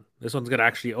big one. This one's gonna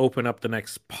actually open up the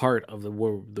next part of the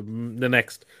world, the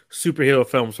next superhero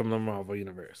films from the Marvel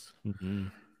universe. Mm-hmm.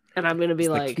 And I'm gonna be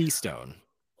It's the like, keystone.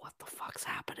 what the fuck's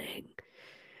happening?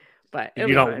 But You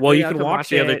know, well, maybe you I'll can come watch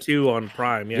the other it. two on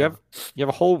Prime. Yeah, You have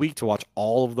a whole week to watch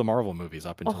all of the Marvel movies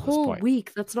up A until this whole point.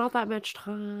 week. That's not that much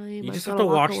time. you I've just got have a to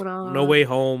lot watch going No on. Way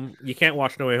Home. You can't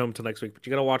watch No Way Home till next week, but you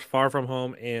gotta watch Far From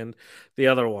Home and the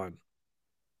other one.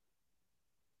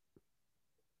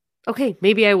 Okay,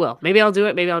 maybe I will. Maybe I'll do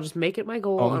it. Maybe I'll just make it my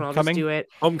goal and I'll just Homecoming? do it.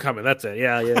 Homecoming. That's it.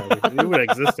 Yeah, yeah. It would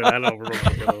existed. I don't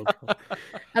remember.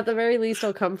 At the very least,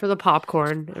 I'll come for the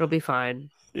popcorn. It'll be fine.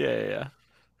 Yeah.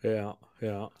 Yeah.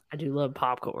 I do love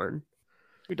popcorn.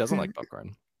 Who doesn't like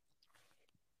popcorn?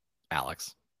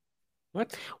 Alex.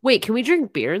 What? Wait, can we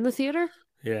drink beer in the theater?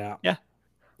 Yeah. Yeah.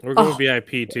 We're going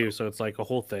VIP too, so it's like a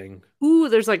whole thing. Ooh,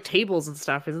 there's like tables and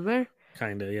stuff, isn't there?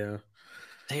 Kinda, yeah.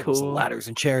 Tables, Cool. ladders,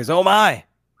 and chairs. Oh my!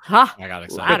 Ha! I got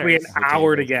excited. Took me an Ladders.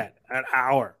 hour to get. An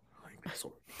hour. Like, that's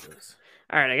so ridiculous.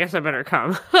 All right, I guess I better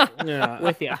come Yeah.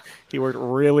 with you. He worked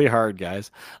really hard,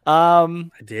 guys. I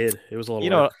did. It was a little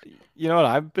work. You know what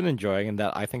I've been enjoying, and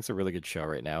that I think is a really good show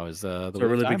right now is the It's a Wheel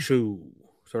of really Time. big show.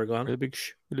 Sorry, go on. Really big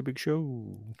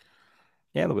show.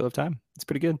 Yeah, the Wheel of Time. It's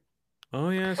pretty good. Oh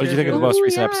yeah. What did you think of the most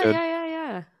recent episode?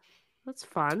 Yeah. That's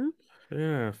fun.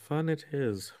 Yeah, fun it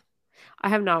is. I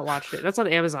have not watched it. That's on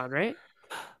Amazon, right?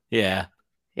 Yeah.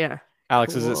 Yeah.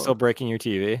 Alex, is it Cool. still breaking your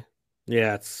TV?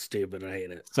 Yeah, it's stupid. I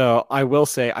hate it. So I will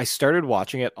say I started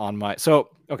watching it on my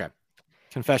okay.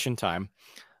 Confession time.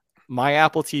 My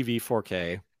Apple TV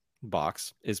 4K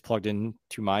box is plugged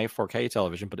into my 4K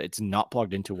television, but it's not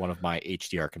plugged into one of my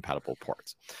HDR compatible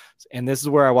ports. And this is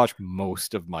where I watch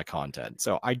most of my content.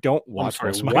 So I don't watch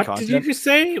most of my what content did you just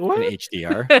say? in What?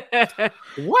 HDR.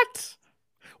 What?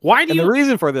 Why do And you? the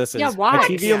reason for this is Yeah, why? my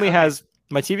TV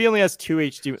only has two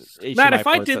HDMI Matt, if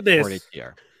I ports did that this, support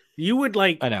HDR. You would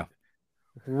like I know.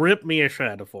 rip me a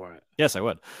shred for it. Yes, I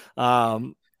would.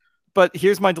 But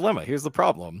here's my dilemma. Here's the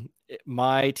problem.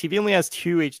 My TV only has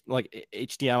two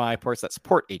HDMI ports that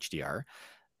support HDR.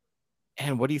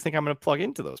 And what do you think I'm going to plug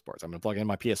into those ports? I'm going to plug in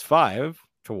my PS5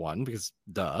 to one because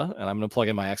duh, and I'm going to plug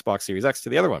in my Xbox Series X to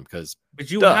the other one because.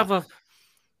 But you duh. have a.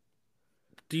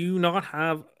 Do you not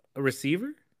have a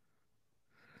receiver?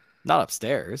 Not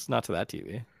upstairs, not to that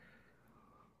TV.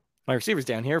 My receiver's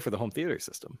down here for the home theater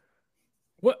system.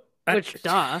 What? Which,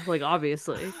 duh, like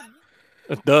obviously.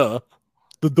 Duh.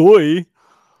 The doy.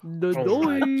 The Oh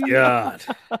my doy. God.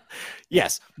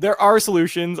 Yes, there are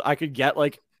solutions. I could get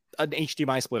like an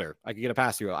HDMI splitter. I could get a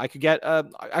pass through. I could get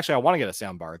actually I want to get a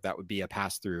sound bar that would be a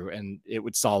pass through and it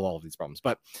would solve all of these problems.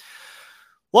 But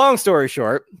long story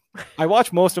short, I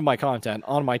watch most of my content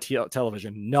on my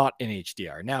television, not in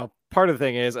HDR. Now, part of the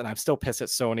thing is, and I'm still pissed at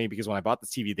Sony because when I bought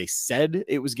this TV, they said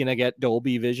it was going to get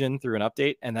Dolby Vision through an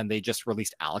update, and then they just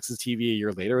released Alex's TV a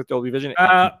year later with Dolby Vision.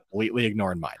 And completely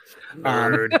ignored mine.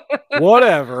 Nerd.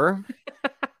 Whatever.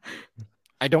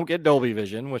 I don't get Dolby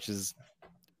Vision, which is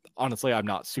honestly I'm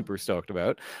not super stoked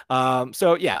about.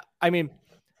 So yeah, I mean,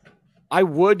 I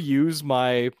would use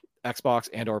my Xbox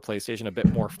and or PlayStation a bit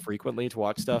more frequently to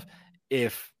watch stuff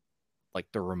if like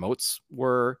the remotes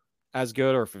were as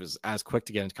good or if it was as quick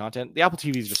to get into content. The Apple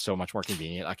TV is just so much more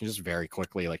convenient. I can just very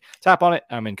quickly like tap on it.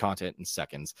 I'm in content in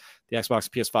seconds. The Xbox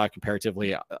PS5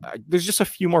 comparatively, there's just a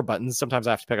few more buttons. Sometimes I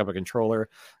have to pick up a controller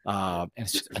and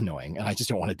it's just annoying and I just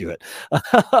don't want to do it.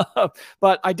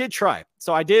 But I did try.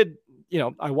 So I did,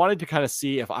 I wanted to kind of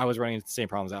see if I was running into the same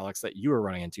problems, Alex, that you were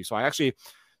running into. So I actually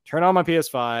turned on my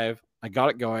PS5. I got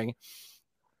it going.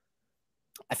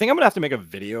 I think I'm going to have to make a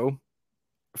video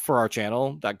for our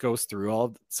channel that goes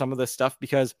through some of this stuff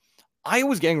because I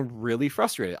was getting really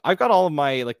frustrated. I've got all of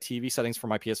my like TV settings for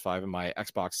my PS5 and my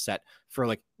Xbox set for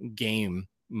like game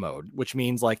mode, which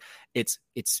means like it's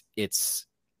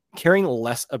caring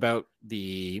less about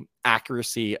the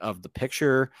accuracy of the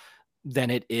picture than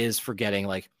it is for getting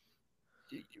like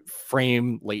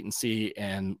frame latency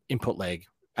and input lag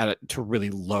to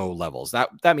really low levels.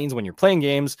 That means when you're playing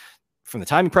games, from the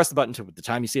time you press the button to the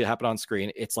time you see it happen on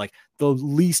screen, it's like the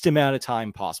least amount of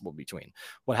time possible between.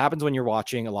 What happens when you're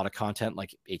watching a lot of content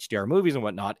like HDR movies and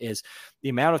whatnot is the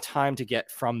amount of time to get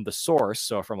from the source,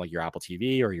 so from like your Apple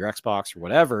TV or your Xbox or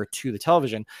whatever to the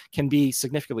television can be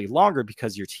significantly longer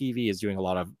because your TV is doing a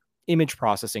lot of image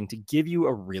processing to give you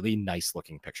a really nice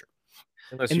looking picture.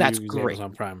 Unless and that's use great.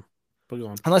 Amazon Prime. Put it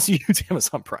on. Unless you use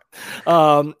Amazon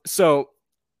Prime. So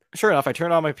sure enough, I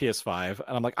turned on my PS5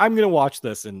 and I'm like, I'm going to watch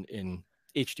this in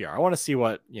HDR. I want to see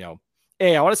what,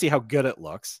 A, I want to see how good it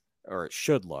looks, or it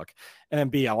should look. And then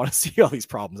B, I want to see all these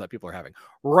problems that people are having.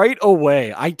 Right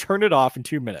away, I turned it off in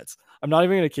 2 minutes. I'm not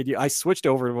even going to kid you. I switched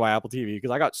over to my Apple TV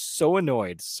because I got so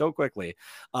annoyed so quickly.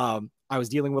 I was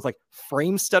dealing with like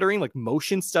frame stuttering, like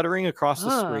motion stuttering across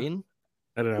the screen.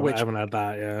 I don't know. I haven't had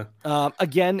that. Yeah.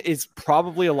 Again, is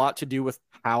probably a lot to do with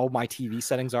how my TV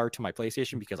settings are to my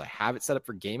PlayStation, because I have it set up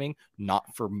for gaming,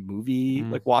 not for movie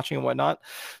like watching and whatnot.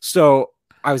 So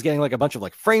I was getting like a bunch of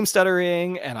like frame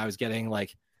stuttering, and I was getting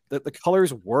like the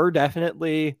colors were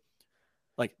definitely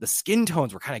like the skin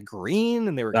tones were kind of green,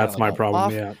 and they were that's my problem.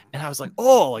 off. Yeah. And I was like,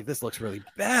 oh, like this looks really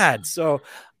bad. So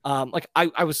like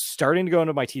I was starting to go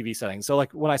into my TV settings. So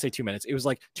like when I say 2 minutes, it was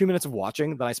like 2 minutes of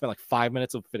watching. Then I spent like 5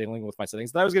 minutes of fiddling with my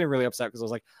settings. Then I was getting really upset because I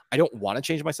was like, I don't want to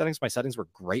change my settings. My settings were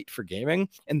great for gaming,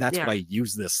 and that's what I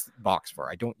use this box for.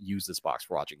 I don't use this box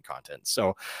for watching content.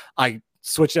 So I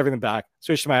switched everything back,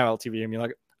 switched to my Apple TV, and you're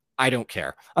like, I don't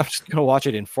care. I'm just gonna watch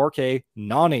it in 4K,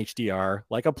 non-HDR,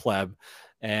 like a pleb,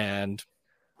 and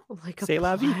like a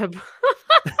pleb.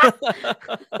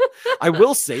 I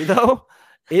will say though,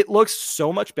 it looks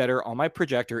so much better on my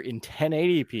projector in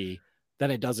 1080p than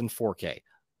it does in 4K.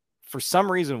 For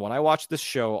some reason, when I watch this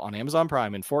show on Amazon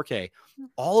Prime in 4K,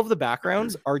 all of the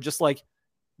backgrounds are just like,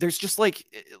 there's just like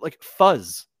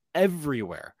fuzz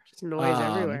everywhere. Just noise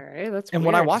everywhere, right? That's and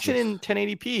weird. when I watch it in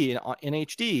 1080p in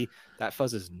HD, that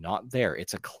fuzz is not there.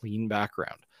 It's a clean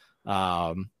background.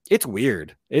 It's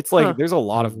weird. It's like there's a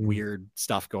lot of weird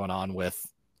stuff going on with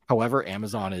however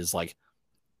Amazon is like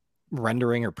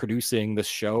rendering or producing this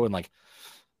show, and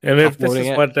if this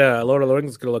is what Lord of the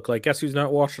Rings is gonna look like, guess who's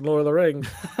not watching Lord of the Rings?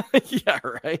 Yeah,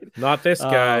 right. Not this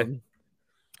guy.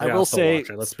 I will say,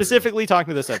 specifically talking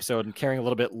to this episode and caring a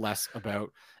little bit less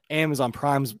about Amazon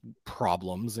Prime's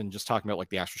problems and just talking about like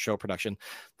the actual show production,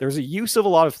 there's a use of a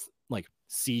lot of like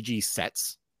CG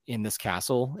sets in this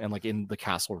castle and like in the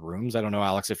castle rooms. I don't know,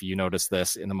 Alex, if you noticed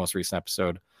this in the most recent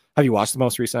episode. Have you watched the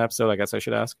most recent episode? I guess I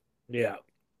should ask. Yeah.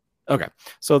 Okay.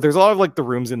 So there's a lot of like the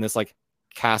rooms in this like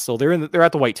castle. They're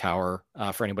at the White Tower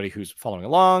for anybody who's following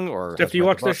along. Or Steph, do you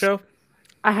watch this show?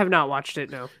 I have not watched it.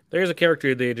 No. There's a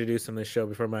character they introduced in this show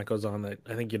before Matt goes on that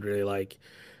I think you'd really like.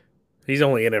 He's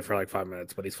only in it for like 5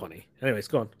 minutes, but he's funny. Anyways,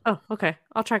 go on. Oh, okay.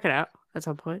 I'll check it out at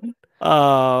some point.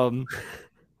 I'm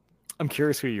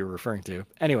curious who you're referring to.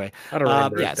 Anyway, I don't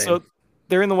remember. Yeah, so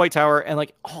they're in the White Tower, and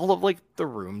like all of like the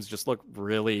rooms just look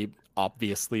really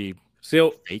obviously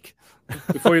fake.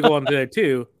 Before you go on there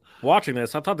too, watching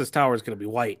this, I thought this tower was going to be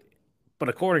white, but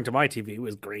according to my TV, it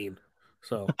was green.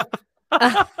 So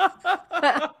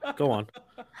go on.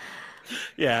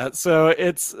 Yeah, so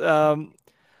it's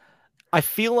I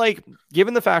feel like,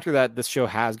 given the factor that this show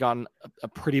has gotten a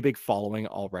pretty big following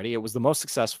already, it was the most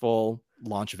successful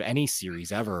launch of any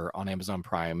series ever on Amazon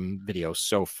Prime Video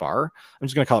so far. I'm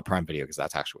just going to call it Prime Video because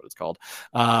that's actually what it's called.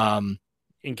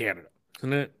 In Canada,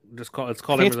 isn't it? It's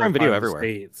called Amazon Prime Video everywhere.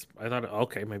 States. I thought,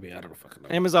 okay, maybe I don't fucking know.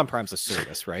 Amazon Prime's a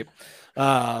service, right?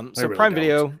 So really Prime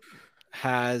Video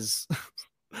has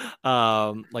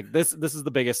like this is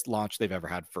the biggest launch they've ever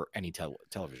had for any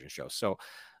television show. So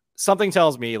something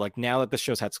tells me like now that this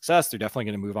show's had success, they're definitely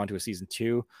going to move on to a season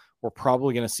 2. We're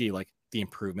probably going to see like the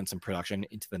improvements in production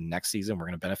into the next season. We're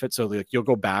going to benefit. So like you'll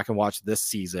go back and watch this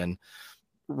season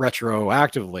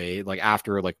retroactively, like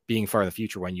after like being far in the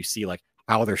future, when you see like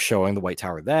how they're showing the White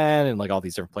Tower then and like all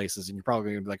these different places, and you're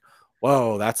probably going to be like,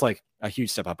 whoa, that's like a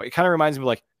huge step up. But it kind of reminds me of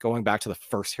like going back to the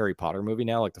first Harry Potter movie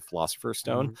now, like the Philosopher's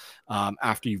Stone,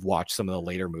 after you've watched some of the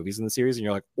later movies in the series, and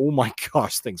you're like, oh my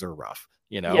gosh, things are rough.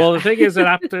 You know? Well, the thing is that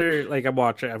after like I've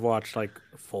watched like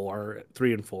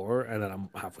 3 and 4, and then I'm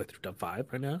halfway through 5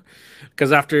 right now.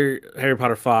 Because after Harry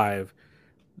Potter 5,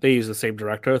 they use the same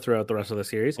director throughout the rest of the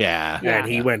series. Yeah.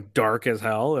 And he went dark as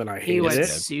hell, and I hated it. He went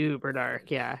super dark,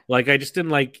 yeah. Like I just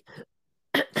didn't like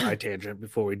side tangent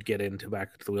before we get into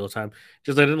back to the Wheel of Time.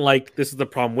 Just I didn't like, this is the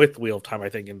problem with Wheel of Time, I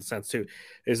think, in the sense too,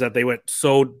 is that they went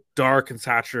so dark and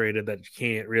saturated that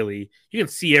you can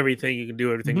see everything, you can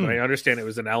do everything, but I understand it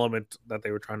was an element that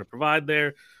they were trying to provide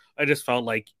there. I just felt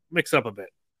like mix up a bit.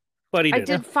 But I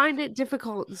did find it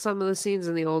difficult, some of the scenes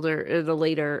in the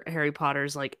later Harry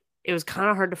Potters, like it was kind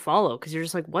of hard to follow because you're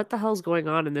just like, what the hell's going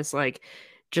on in this like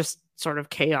just sort of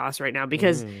chaos right now?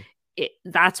 Because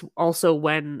that's also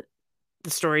when the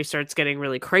story starts getting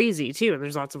really crazy too, and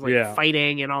there's lots of like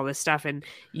fighting and all this stuff, and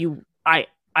I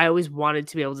always wanted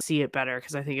to be able to see it better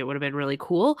because I think it would have been really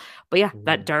cool. But yeah,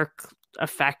 that dark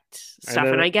effect stuff,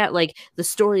 and I get like the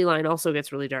storyline also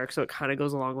gets really dark, so it kind of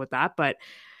goes along with that. But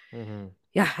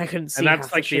Yeah, I couldn't see And that's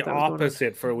half the like the shit that was going on.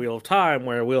 opposite for Wheel of Time,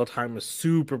 where Wheel of Time is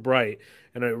super bright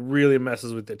and it really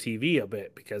messes with the TV a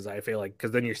bit because I feel like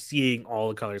because then you're seeing all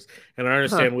the colors. And I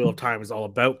understand Wheel of Time is all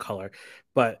about color,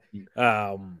 but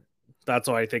that's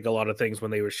why I think a lot of things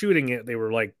when they were shooting it, they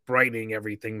were like brightening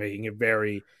everything, making it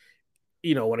very,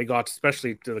 when it got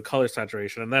especially to the color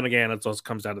saturation. And then again, it also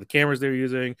comes down to the cameras they're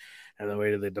using and the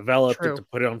way that they developed it to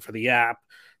put it on for the app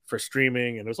for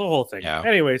streaming, and it was a whole thing. Yeah.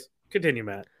 Anyways, continue,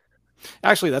 Matt.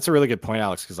 Actually, that's a really good point,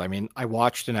 Alex, because I mean, I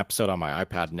watched an episode on my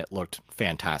iPad and it looked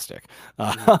fantastic.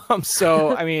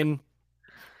 So, I mean,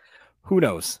 who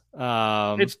knows?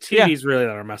 It's TVs really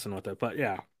that are messing with it, but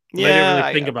I didn't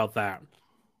really think about that.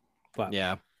 But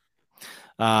yeah.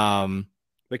 The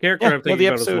character I'm thinking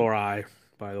about is Lorai,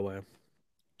 by the way.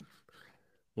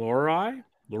 Lorai?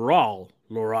 L'Oreal.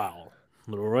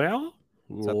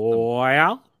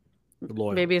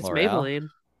 Maybe it's Maybelline.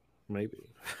 Maybe.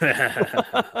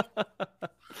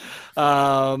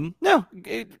 No.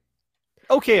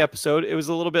 Okay episode. It was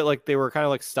a little bit like they were kind of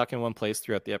like stuck in one place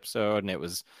throughout the episode, and it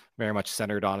was very much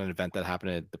centered on an event that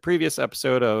happened in the previous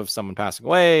episode of someone passing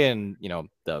away, and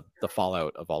the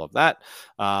fallout of all of that.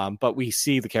 But we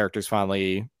see the characters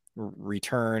finally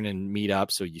return and meet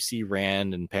up. So you see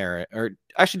Rand and Perrin, or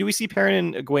actually, do we see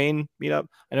Perrin and Egwene meet up?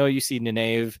 I know you see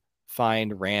Nynaeve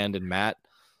find Rand and Matt.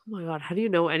 Oh my god, how do you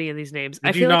know any of these names?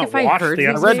 I feel like if I heard these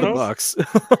names, I read the books.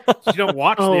 You don't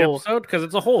watch the episode because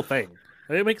it's a whole thing.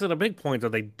 It makes it a big point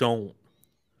that they don't.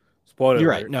 Spoiler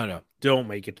You're alert, right. No. Don't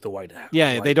make it to the White House.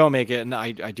 Yeah, they don't make it, and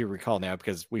I do recall now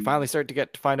because we finally start to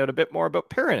find out a bit more about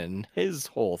Perrin and his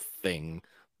whole thing.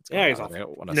 Yeah, he's awesome. I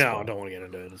don't want to get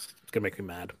into it. It's gonna make me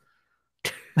mad.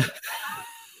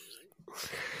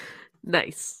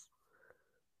 Nice.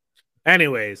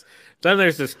 Anyways, then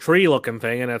there's this tree-looking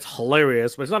thing, and it's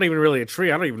hilarious, but it's not even really a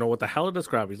tree. I don't even know what the hell to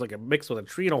describe. He's like a mix with a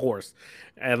tree and a horse,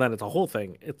 and then it's a whole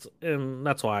thing. And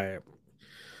that's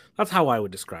how I would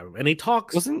describe him. And he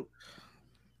talks. Wasn't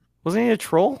he a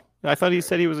troll? I thought he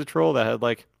said he was a troll that had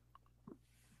like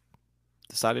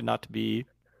decided not to be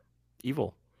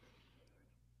evil.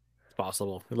 It's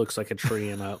possible. It looks like a tree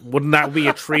and a. Wouldn't that be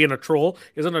a tree and a troll?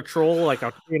 Isn't a troll like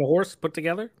a tree and a horse put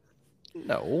together?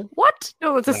 No. What?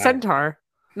 No, it's a centaur.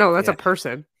 No, that's a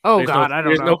person. Oh, I don't know.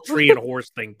 There's no tree and horse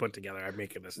thing put together. I'm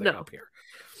making this thing up here.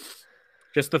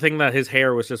 Just the thing that his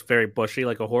hair was just very bushy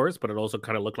like a horse, but it also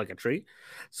kind of looked like a tree.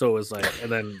 So it was like,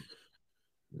 and then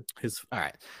all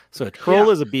right. So a troll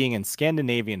is a being in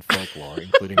Scandinavian folklore,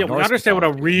 including we understand what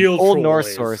a real Old troll Norse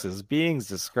is. Sources. Beings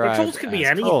described trolls could be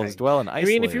anything. Trolls dwell in Iceland. I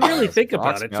mean, if you really think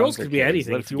about it, trolls could be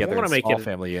anything. If you want to make it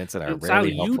family units and are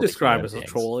rarely helpful you to describe human as a beings.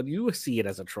 troll, and you see it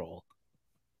as a troll.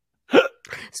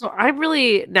 So I'm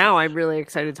really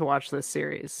excited to watch this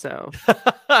series. So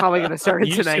probably gonna start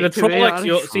it tonight. The Trollocs,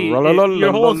 you'll see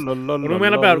your whole when we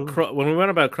went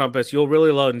about Crumpus, you'll really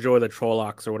enjoy the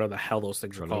Trollocs or whatever the hell those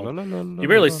things are called. You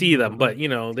barely see them, but you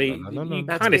kind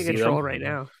of see them right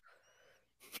now.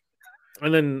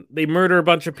 And then they murder a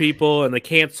bunch of people, and they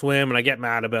can't swim, and I get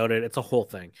mad about it. It's a whole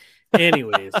thing.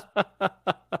 Anyways,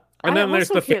 and then there's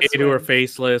the Fae who are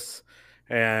faceless.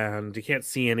 And you can't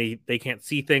see they can't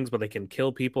see things, but they can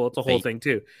kill people. It's a whole thing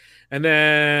too. And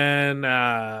then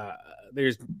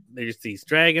there's these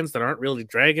dragons that aren't really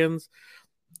dragons.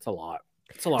 It's a lot.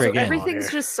 So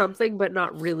everything's just something, but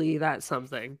not really that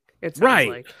something. It's right.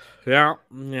 Like. Yeah.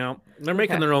 They're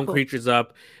making their own creatures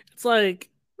up. It's like,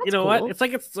 that's what? It's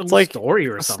like it's like story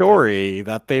or something. Story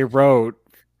that they wrote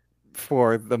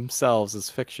for themselves as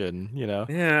fiction,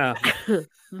 Yeah.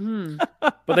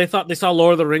 But they saw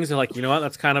Lord of the Rings. They're like, you know what?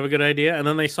 That's kind of a good idea. And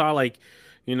then they saw like,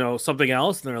 something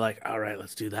else, and they're like, all right,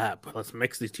 let's do that. But let's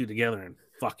mix these two together and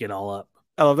fuck it all up.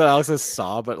 I love that Alex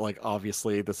saw, but like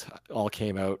obviously this all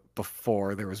came out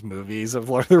before there was movies of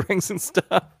Lord of the Rings and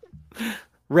stuff.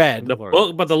 But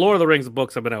the Lord of the Rings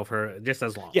books have been out for just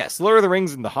as long. Yes, Lord of the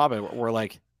Rings and The Hobbit were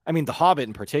like, I mean, The Hobbit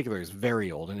in particular is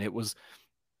very old, and it was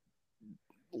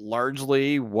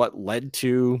largely what led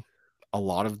to a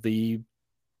lot of the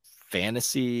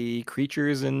fantasy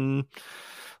creatures and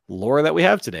lore that we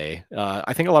have today.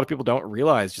 I think a lot of people don't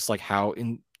realize just like how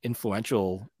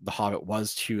influential The Hobbit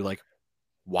was to like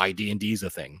why D&D is a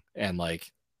thing and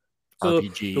like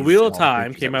RPGs. The Wheel of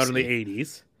Time came out in the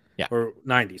 80s. Yeah. Or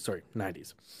 90s, sorry,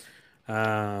 90s.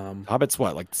 Hobbit's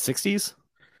what, like 60s?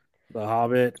 The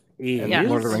Hobbit is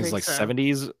Lord of the Rings like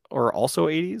 70s or also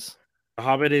 80s? The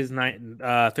Hobbit is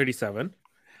 37.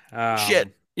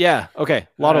 Shit. Yeah. Okay.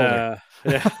 A lot older.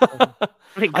 Yeah.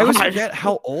 I always forget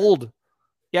how old.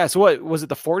 Yeah. So what was it?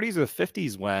 The 40s or the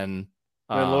 50s when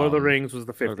Lord of the Rings was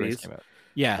the 50s.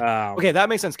 Yeah. Okay, that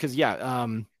makes sense because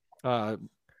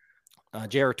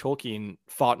J.R. Tolkien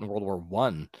fought in World War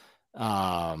One.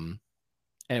 And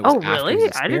it was after his really? I didn't know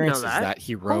experiences that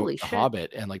he wrote Holy The shit.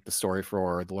 Hobbit and like the story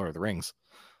for The Lord of the Rings.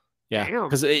 Yeah, Damn.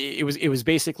 because it was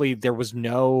basically there was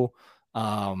no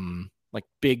like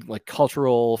big like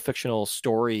cultural fictional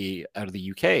story out of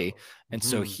the UK, and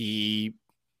so he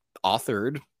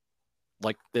authored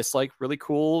like this like really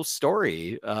cool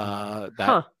story that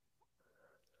Huh.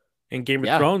 And Game of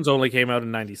Yeah. Thrones only came out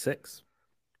in '96.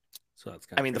 So that's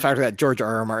kind I of mean, the fact that George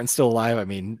R.R. Martin's still alive, I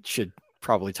mean, should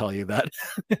probably tell you that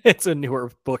it's a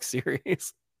newer book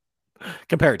series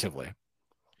comparatively.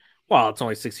 Well, it's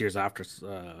only 6 years after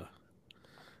the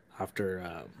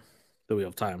Wheel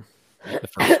of Time. The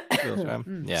first Wheel of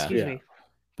Time. Yeah. Excuse Yeah. me.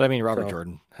 But I mean, Robert So-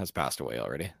 Jordan has passed away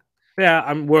already.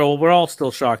 Yeah, we're all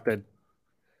still shocked that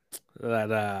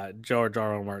George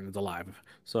R.R. Martin is alive.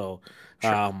 So,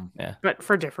 Sure. Yeah. But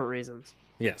for different reasons.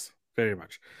 yes, very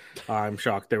much. I'm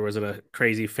shocked there wasn't a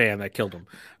crazy fan that killed him.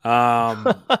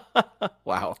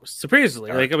 Wow. Surprisingly,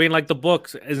 Dark. like I mean, like the book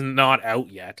is not out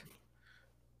yet,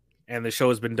 and the show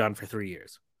has been done for 3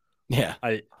 years. Yeah.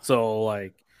 So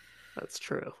like, That's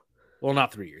true. well,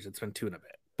 not 3 years. It's been 2 and a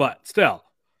bit, but still,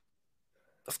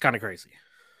 that's kind of crazy.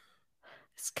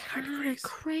 It's kind of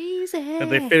crazy.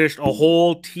 And they finished a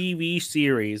whole TV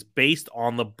series based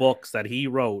on the books that he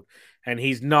wrote, and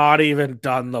he's not even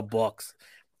done the books,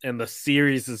 and the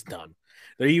series is done.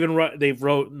 They've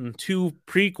written 2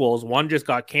 prequels. One just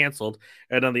got canceled,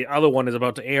 and then the other one is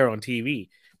about to air on TV.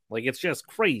 Like, it's just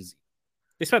crazy.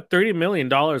 They spent $30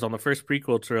 million on the first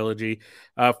prequel trilogy,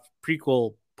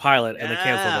 prequel pilot, and they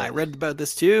canceled it. I read about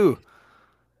this too.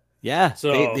 Yeah,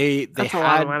 So they that's a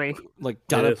lot had of money. like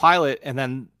done It a is. pilot, and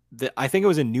then I think it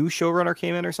was a new showrunner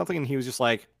came in or something, and he was just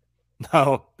like,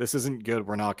 "No, this isn't good.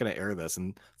 We're not going to air this."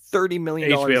 And $30 million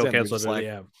HBO in, canceled it. like,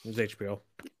 Yeah, it was HBO.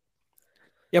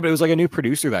 yeah, but it was like a new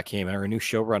producer that came in or a new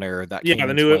showrunner that came Yeah, in.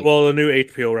 the new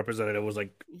HBO representative was like,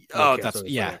 oh, canceled that's it,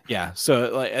 so yeah. So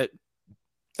like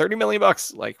 $30 million,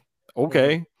 like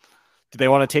okay. Do they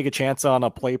want to take a chance on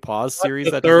a play pause series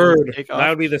the that doesn't third. take That off?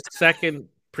 would be the second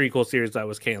prequel series that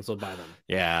was canceled by them.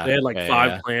 Yeah, They had like yeah, 5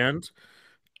 yeah. planned.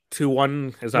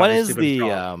 1 is When obviously is been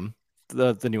the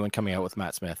dropped. the new one coming out with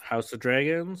Matt Smith? House of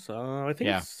Dragons. I think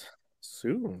Yeah. it's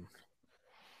soon.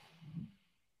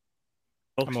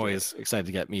 I'm always excited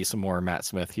to get me some more Matt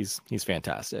Smith. He's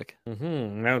fantastic.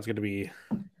 Now it's going to be.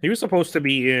 He was supposed to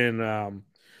be in the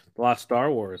last Star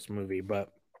Wars movie,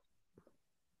 but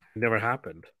it never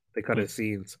happened. They cut his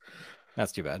scenes.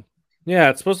 That's too bad. Yeah,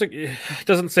 it's supposed to. It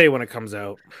doesn't say when it comes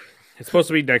out. It's supposed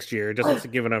to be next year. It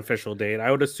doesn't give an official date.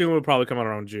 I would assume it would probably come out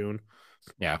around June.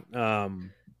 Yeah.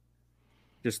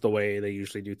 Just the way they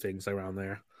usually do things around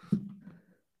there.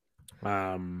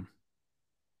 Well,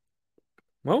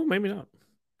 maybe not.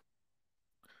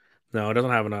 No, it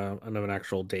doesn't have an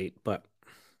actual date, but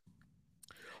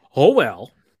oh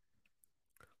well.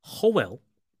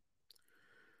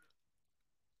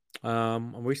 Are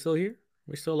we still here?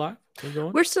 We still alive? We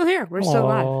going? We're still here. We're still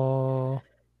alive.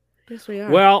 Yes, we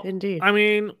are. Well, indeed. I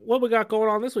mean, what we got going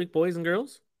on this week, boys and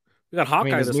girls? We got Hawkeye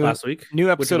there's this new- last week. New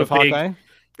episode of Hawkeye. Which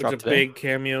is dropped a today. big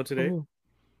cameo today. Ooh.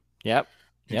 Yep.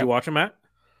 Did you watch it, Matt?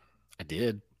 I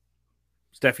did.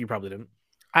 Steph, you probably didn't.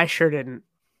 I sure didn't.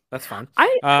 That's fine. I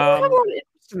don't have a lot of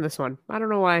interest in this one. I don't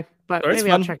know why, but It's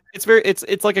maybe I'll fun. check.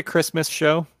 It's like a Christmas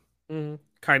show.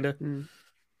 Kind of.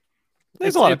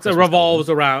 There's a lot of it Christmas revolves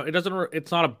around. It doesn't.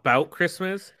 It's not about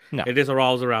Christmas. No. It just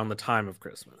revolves around the time of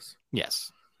Christmas.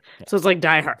 Yes. So it's like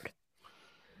Die Hard.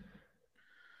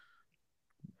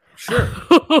 Sure.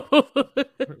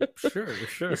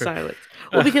 Sure. Silence.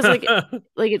 Well, because like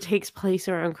it takes place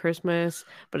around Christmas,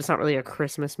 but it's not really a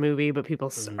Christmas movie. But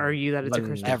people argue that it's a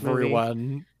Christmas movie.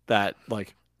 Everyone that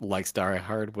like likes Die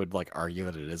Hard would like argue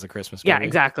that it is a Christmas movie. Yeah,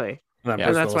 exactly. And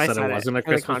And that's why I said said it wasn't a and the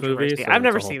Christmas movie. controversy. So I've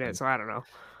never it's a whole seen thing. it, so I don't know.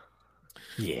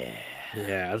 Yeah.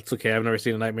 Yeah, that's okay. I've never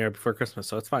seen A Nightmare Before Christmas,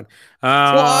 so it's fine.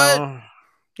 What?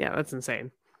 Yeah, that's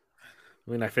insane.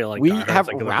 I mean, I feel like We Die Hard's have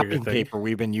like the bigger wrapping thing. paper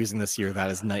we've been using this year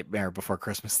that is Nightmare Before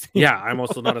Christmas. Yeah, I'm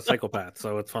also not a psychopath,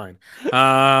 so it's fine.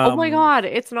 Oh my god,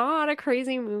 it's not a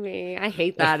crazy movie. I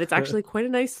hate that. It's actually quite a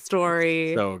nice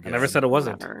story. So I good. never said it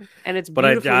wasn't, Whatever. And it's but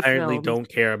I beautifully genuinely filmed. don't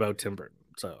care about Tim Burton.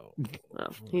 So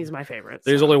Well, he's my favorite.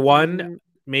 there's so. only one,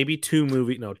 maybe two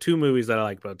movies that I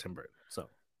like about Tim Burton. So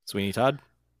Sweeney Todd.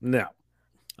 no,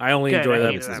 I only Good, enjoy I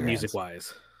them hated that movie. music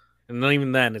wise, and then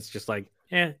even then, it's just like,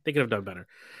 they could have done better.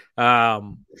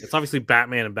 It's obviously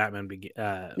Batman and Batman.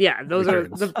 Yeah, those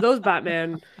Returns. are those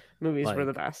Batman movies were Like-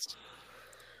 the best.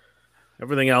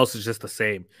 Everything else is just the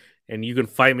same. And you can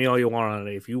fight me all you want on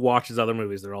it. If you watch his other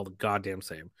movies, they're all the goddamn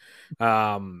same.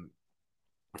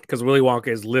 because Willy Wonka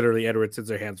is literally Edward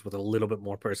Scissorhands with a little bit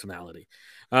more personality.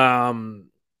 Fight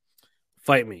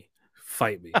me.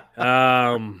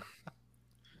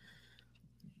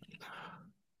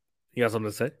 You got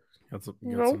something to say? You got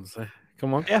something to say?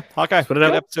 Come on. Yeah, Hawkeye. Spit it Good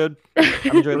out. episode.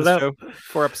 I'm enjoying Put it this out. show.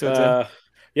 4 episodes in.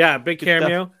 Yeah, big Good stuff.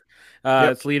 cameo.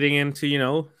 Yep. It's leading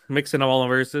into, mixing all the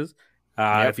verses.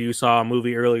 Yep. If you saw a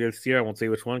movie earlier this year, I won't say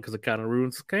which one because it kind of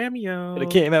ruins the cameo. But it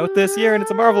came out this year and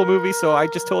it's a Marvel movie, so I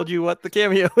just told you what the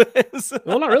cameo is.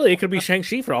 Well, not really. It could be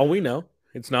Shang-Chi for all we know.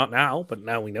 It's not now, but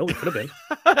now we know it could have been.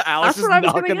 Alex That's what I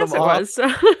was knocking gonna them guess off.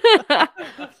 it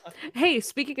was. Hey,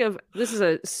 speaking of, this is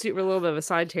a little bit of a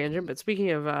side tangent, but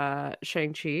speaking of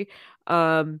Shang-Chi,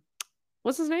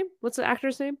 what's his name? What's the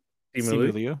actor's name?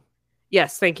 Simu Liu.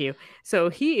 Yes, thank you. So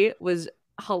he was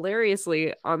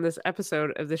hilariously on this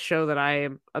episode of this show that I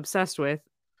am obsessed with.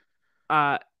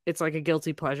 It's like a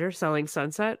guilty pleasure, Selling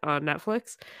Sunset on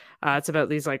Netflix. It's about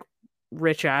these like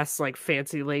rich ass like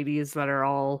fancy ladies that are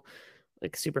all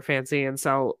like super fancy and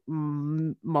sell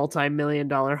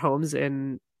multi-million-dollar homes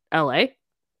in LA.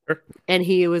 Sure. And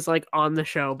he was like on the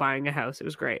show buying a house. It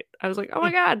was great. I was like, oh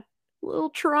my god, little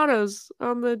Toronto's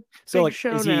on the big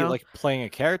show is now. he like playing a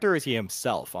character or is he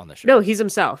himself on the show? No, he's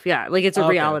himself. Yeah, like it's a Okay,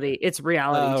 reality. It's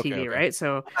reality okay, TV, okay. right?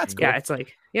 So That's cool. yeah, it's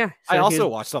like So I also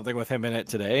watched something with him in it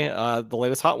today. The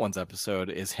latest Hot Ones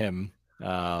episode is him.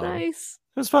 nice.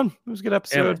 It was fun. It was a good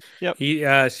episode. Yep.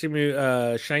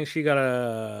 Shang-Chi got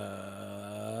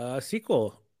a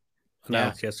sequel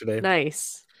announced yesterday.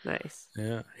 Nice.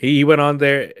 Yeah, he went on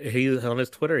there. He's on his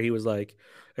Twitter. He was like,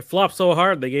 "It flopped so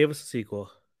hard they gave us a sequel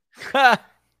because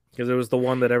it was the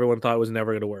one that everyone thought was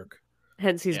never going to work."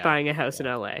 Hence, he's buying a house in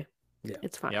LA. Yeah,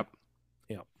 it's fine. Yep.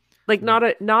 Like not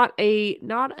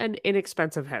an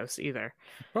inexpensive house either.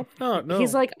 Probably not. No,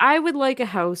 He's like, I would like a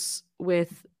house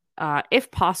with, if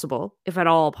possible, if at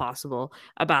all possible,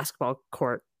 a basketball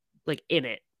court like in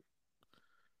it.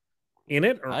 In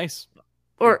it, or nice.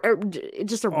 Or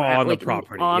just on like, the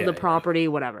property, on the property,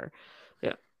 whatever.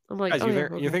 Yeah, I'm like, Guys,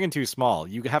 okay. you're thinking too small.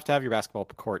 You have to have your basketball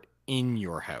court in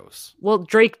your house. Well,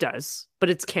 Drake does, but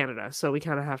it's Canada, so we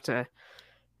kind of have to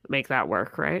make that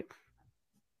work, right?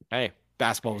 Hey,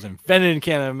 basketball was invented in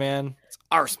Canada, man. It's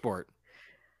our sport.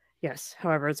 Yes.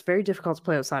 However, it's very difficult to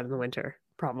play outside in the winter.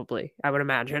 Probably, I would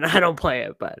imagine. I don't play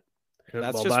it, but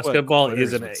That's just basketball what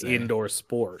is an quitters would say. indoor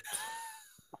sport.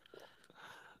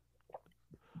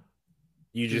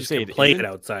 You Did you just say can it play isn't? it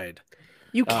outside.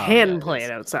 you Oh, can yeah, it play is.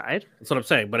 it outside That's what I'm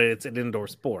saying. But it's an indoor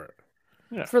sport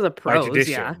for the by pros.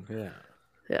 tradition.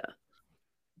 Yeah.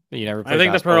 You never. I played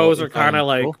think the basketball pros in are kind of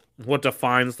like school? what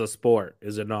defines the sport.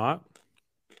 Is it not?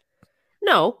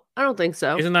 No, I don't think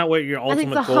so. Isn't that what your I think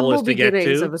ultimate the goal is humble to get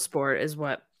beginnings to? of a sport is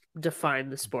what define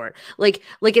the sport. Like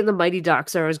in the Mighty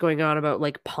Ducks, I was going on about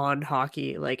like pond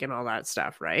hockey, like and all that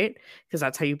stuff, right? Because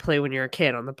that's how you play when you're a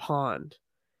kid on the pond,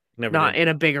 Never not did. in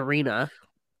a big arena.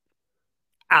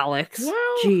 Alex,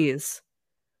 Well- jeez.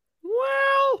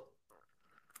 Well,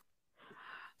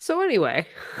 So anyway,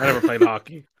 I never played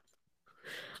hockey.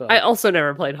 So. I also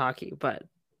never played hockey, but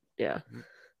yeah.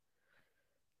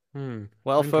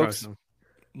 Well, folks, Interesting.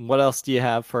 what else do you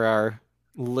have for our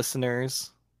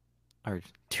listeners, our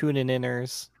tuning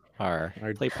inners, our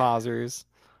play pausers,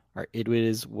 our it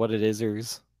is what it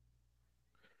isers?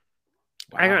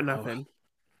 I got Wow. nothing.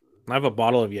 I have a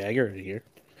bottle of Jaeger in here.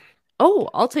 Oh,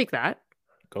 I'll take that.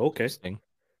 Go, okay. Interesting.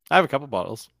 I have a couple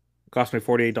bottles. Cost me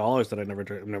 $48 that I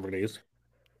never used.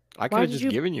 I could Why have did just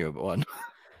you- given you one.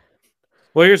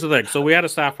 Well, here's the thing. So we had a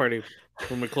staff party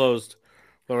when we closed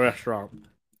the restaurant,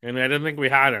 and I didn't think we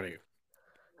had any.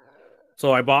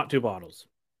 So I bought 2 bottles.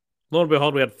 Lo and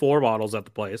behold, we had 4 bottles at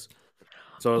the place.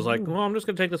 So I was like, Ooh. well, I'm just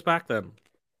going to take this back then.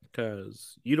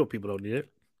 Because people don't need it.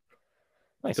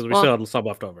 Nice. Because we Well- still had some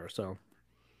left over. So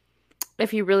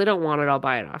If you really don't want it, I'll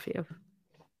buy it off you.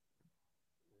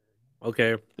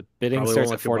 okay. The bidding Probably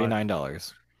starts won't at let you buy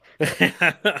it.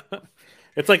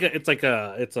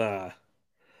 $49.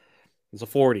 It's a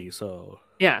 40, so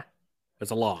Yeah.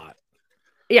 it's a lot.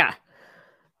 Yeah.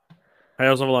 I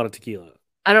also have a lot of tequila.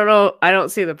 I don't know. I don't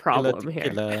see the problem here.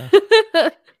 Tequila.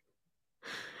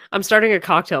 I'm starting a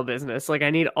cocktail business. Like I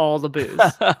need all the booze.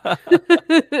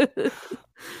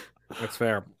 That's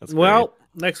fair. That's well,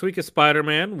 next week is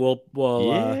Spider-Man. We'll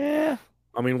yeah.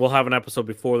 we'll have an episode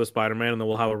before the Spider-Man, and then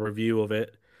we'll have a review of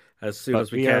it as soon But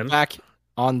as we are can. back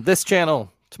on this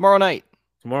channel tomorrow night.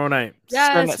 Tomorrow night.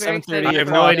 Starting Yes, at very 7:30. excited I have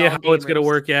for no all idea y'all how it's going to gamers.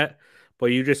 work yet, but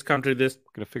you just come to this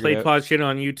Gonna figure Play it out. Pod shit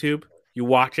on YouTube. You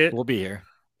watch it. We'll be here.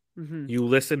 Mhm. You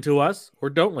listen to us, or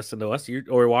don't listen to us,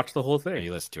 or watch the whole Yeah, thing.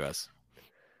 you listen to us.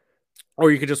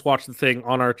 Or you could just watch the thing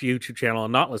on our YouTube channel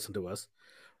and not listen to us.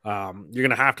 You're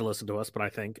gonna have to listen to us,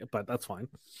 but that's fine.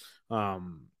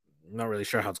 Not really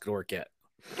sure how it's gonna work yet,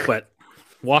 but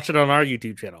watch it on our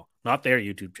YouTube channel, not their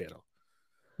YouTube channel.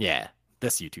 Yeah,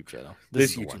 this YouTube channel.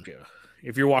 This YouTube channel.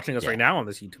 If you're watching us right now on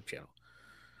this YouTube channel.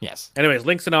 Yes. Anyways,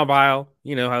 links in our bio.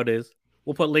 You know how it is.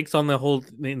 We'll put links on the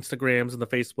Instagrams and the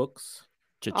Facebooks.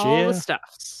 All the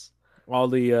stuffs. All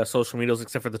the social medias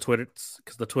except for the Twitters,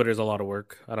 because the Twitter is a lot of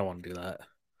work. I don't want to do that.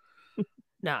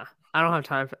 Nah, I don't have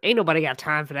time for. Ain't nobody got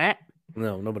time for that.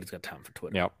 No, nobody's got time for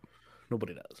Twitter. Yep.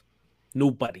 Nobody does.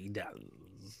 Nobody does.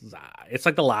 It's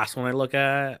like the last one I look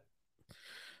at,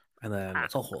 and then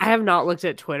it's a whole. I have not looked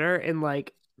at Twitter in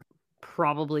like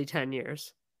probably 10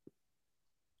 years.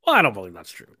 Well, I don't believe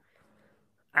that's true.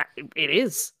 It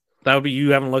is. That would be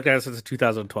you haven't looked at it since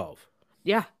 2012.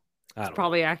 Yeah, it's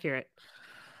probably accurate.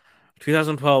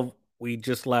 2012, we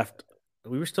just left.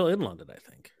 We were still in London, I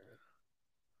think.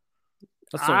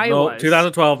 I was.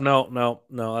 2012. No.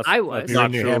 That's, I was. That's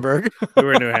not New true. Hamburg. We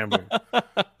were in New Hamburg.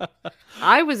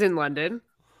 I was in London.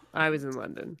 You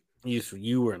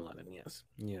were in London. Yes.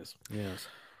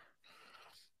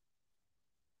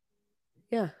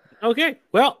 Yeah. Okay.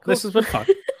 Well, cool. This has been fun.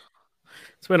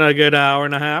 It's been a good hour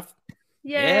and a half.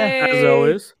 Yay! As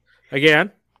always.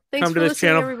 Again, thanks come for to this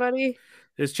channel, everybody.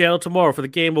 This channel tomorrow for the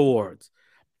Game Awards.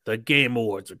 The Game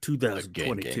Awards are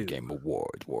 2022. Game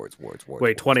Awards.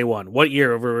 Wait, 21. What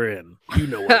year we're in? You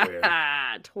know what we're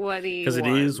in. 21. Because it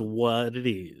is what it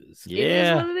is. Yeah.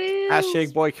 It is what it is.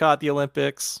 Hashtag boycott the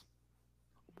Olympics.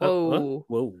 Whoa.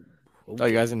 Whoa. Oh,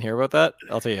 you guys didn't hear about that?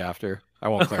 I'll tell you after. I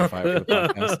won't clarify it for the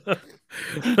podcast.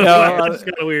 No, it's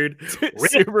kind of weird.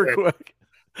 Super quick.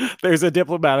 There's a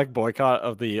diplomatic boycott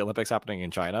of the Olympics happening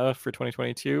in China for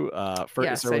 2022.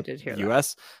 Yes, I did hear that.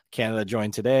 US, Canada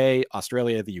joined today.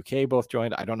 Australia, the UK both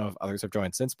joined. I don't know if others have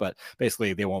joined since, but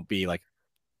basically they won't be like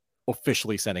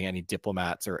officially sending any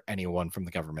diplomats or anyone from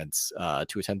the governments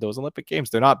to attend those Olympic Games.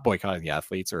 They're not boycotting the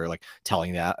athletes or like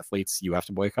telling the athletes you have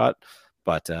to boycott.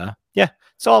 But yeah,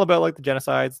 it's all about like the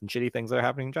genocides and shitty things that are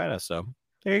happening in China. So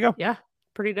there you go. Yeah,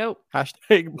 pretty dope.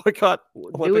 Hashtag boycott.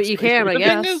 Do what you can, I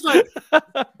guess. Is, like,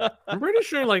 I'm pretty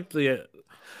sure like the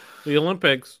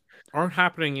Olympics aren't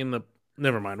happening in the.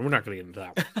 Never mind. We're not going to get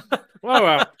into that.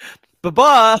 Well,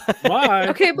 Bye-bye. Bye.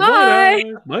 Okay, bye.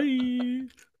 Bye.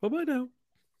 Bye. Bye now.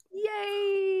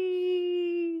 Yay.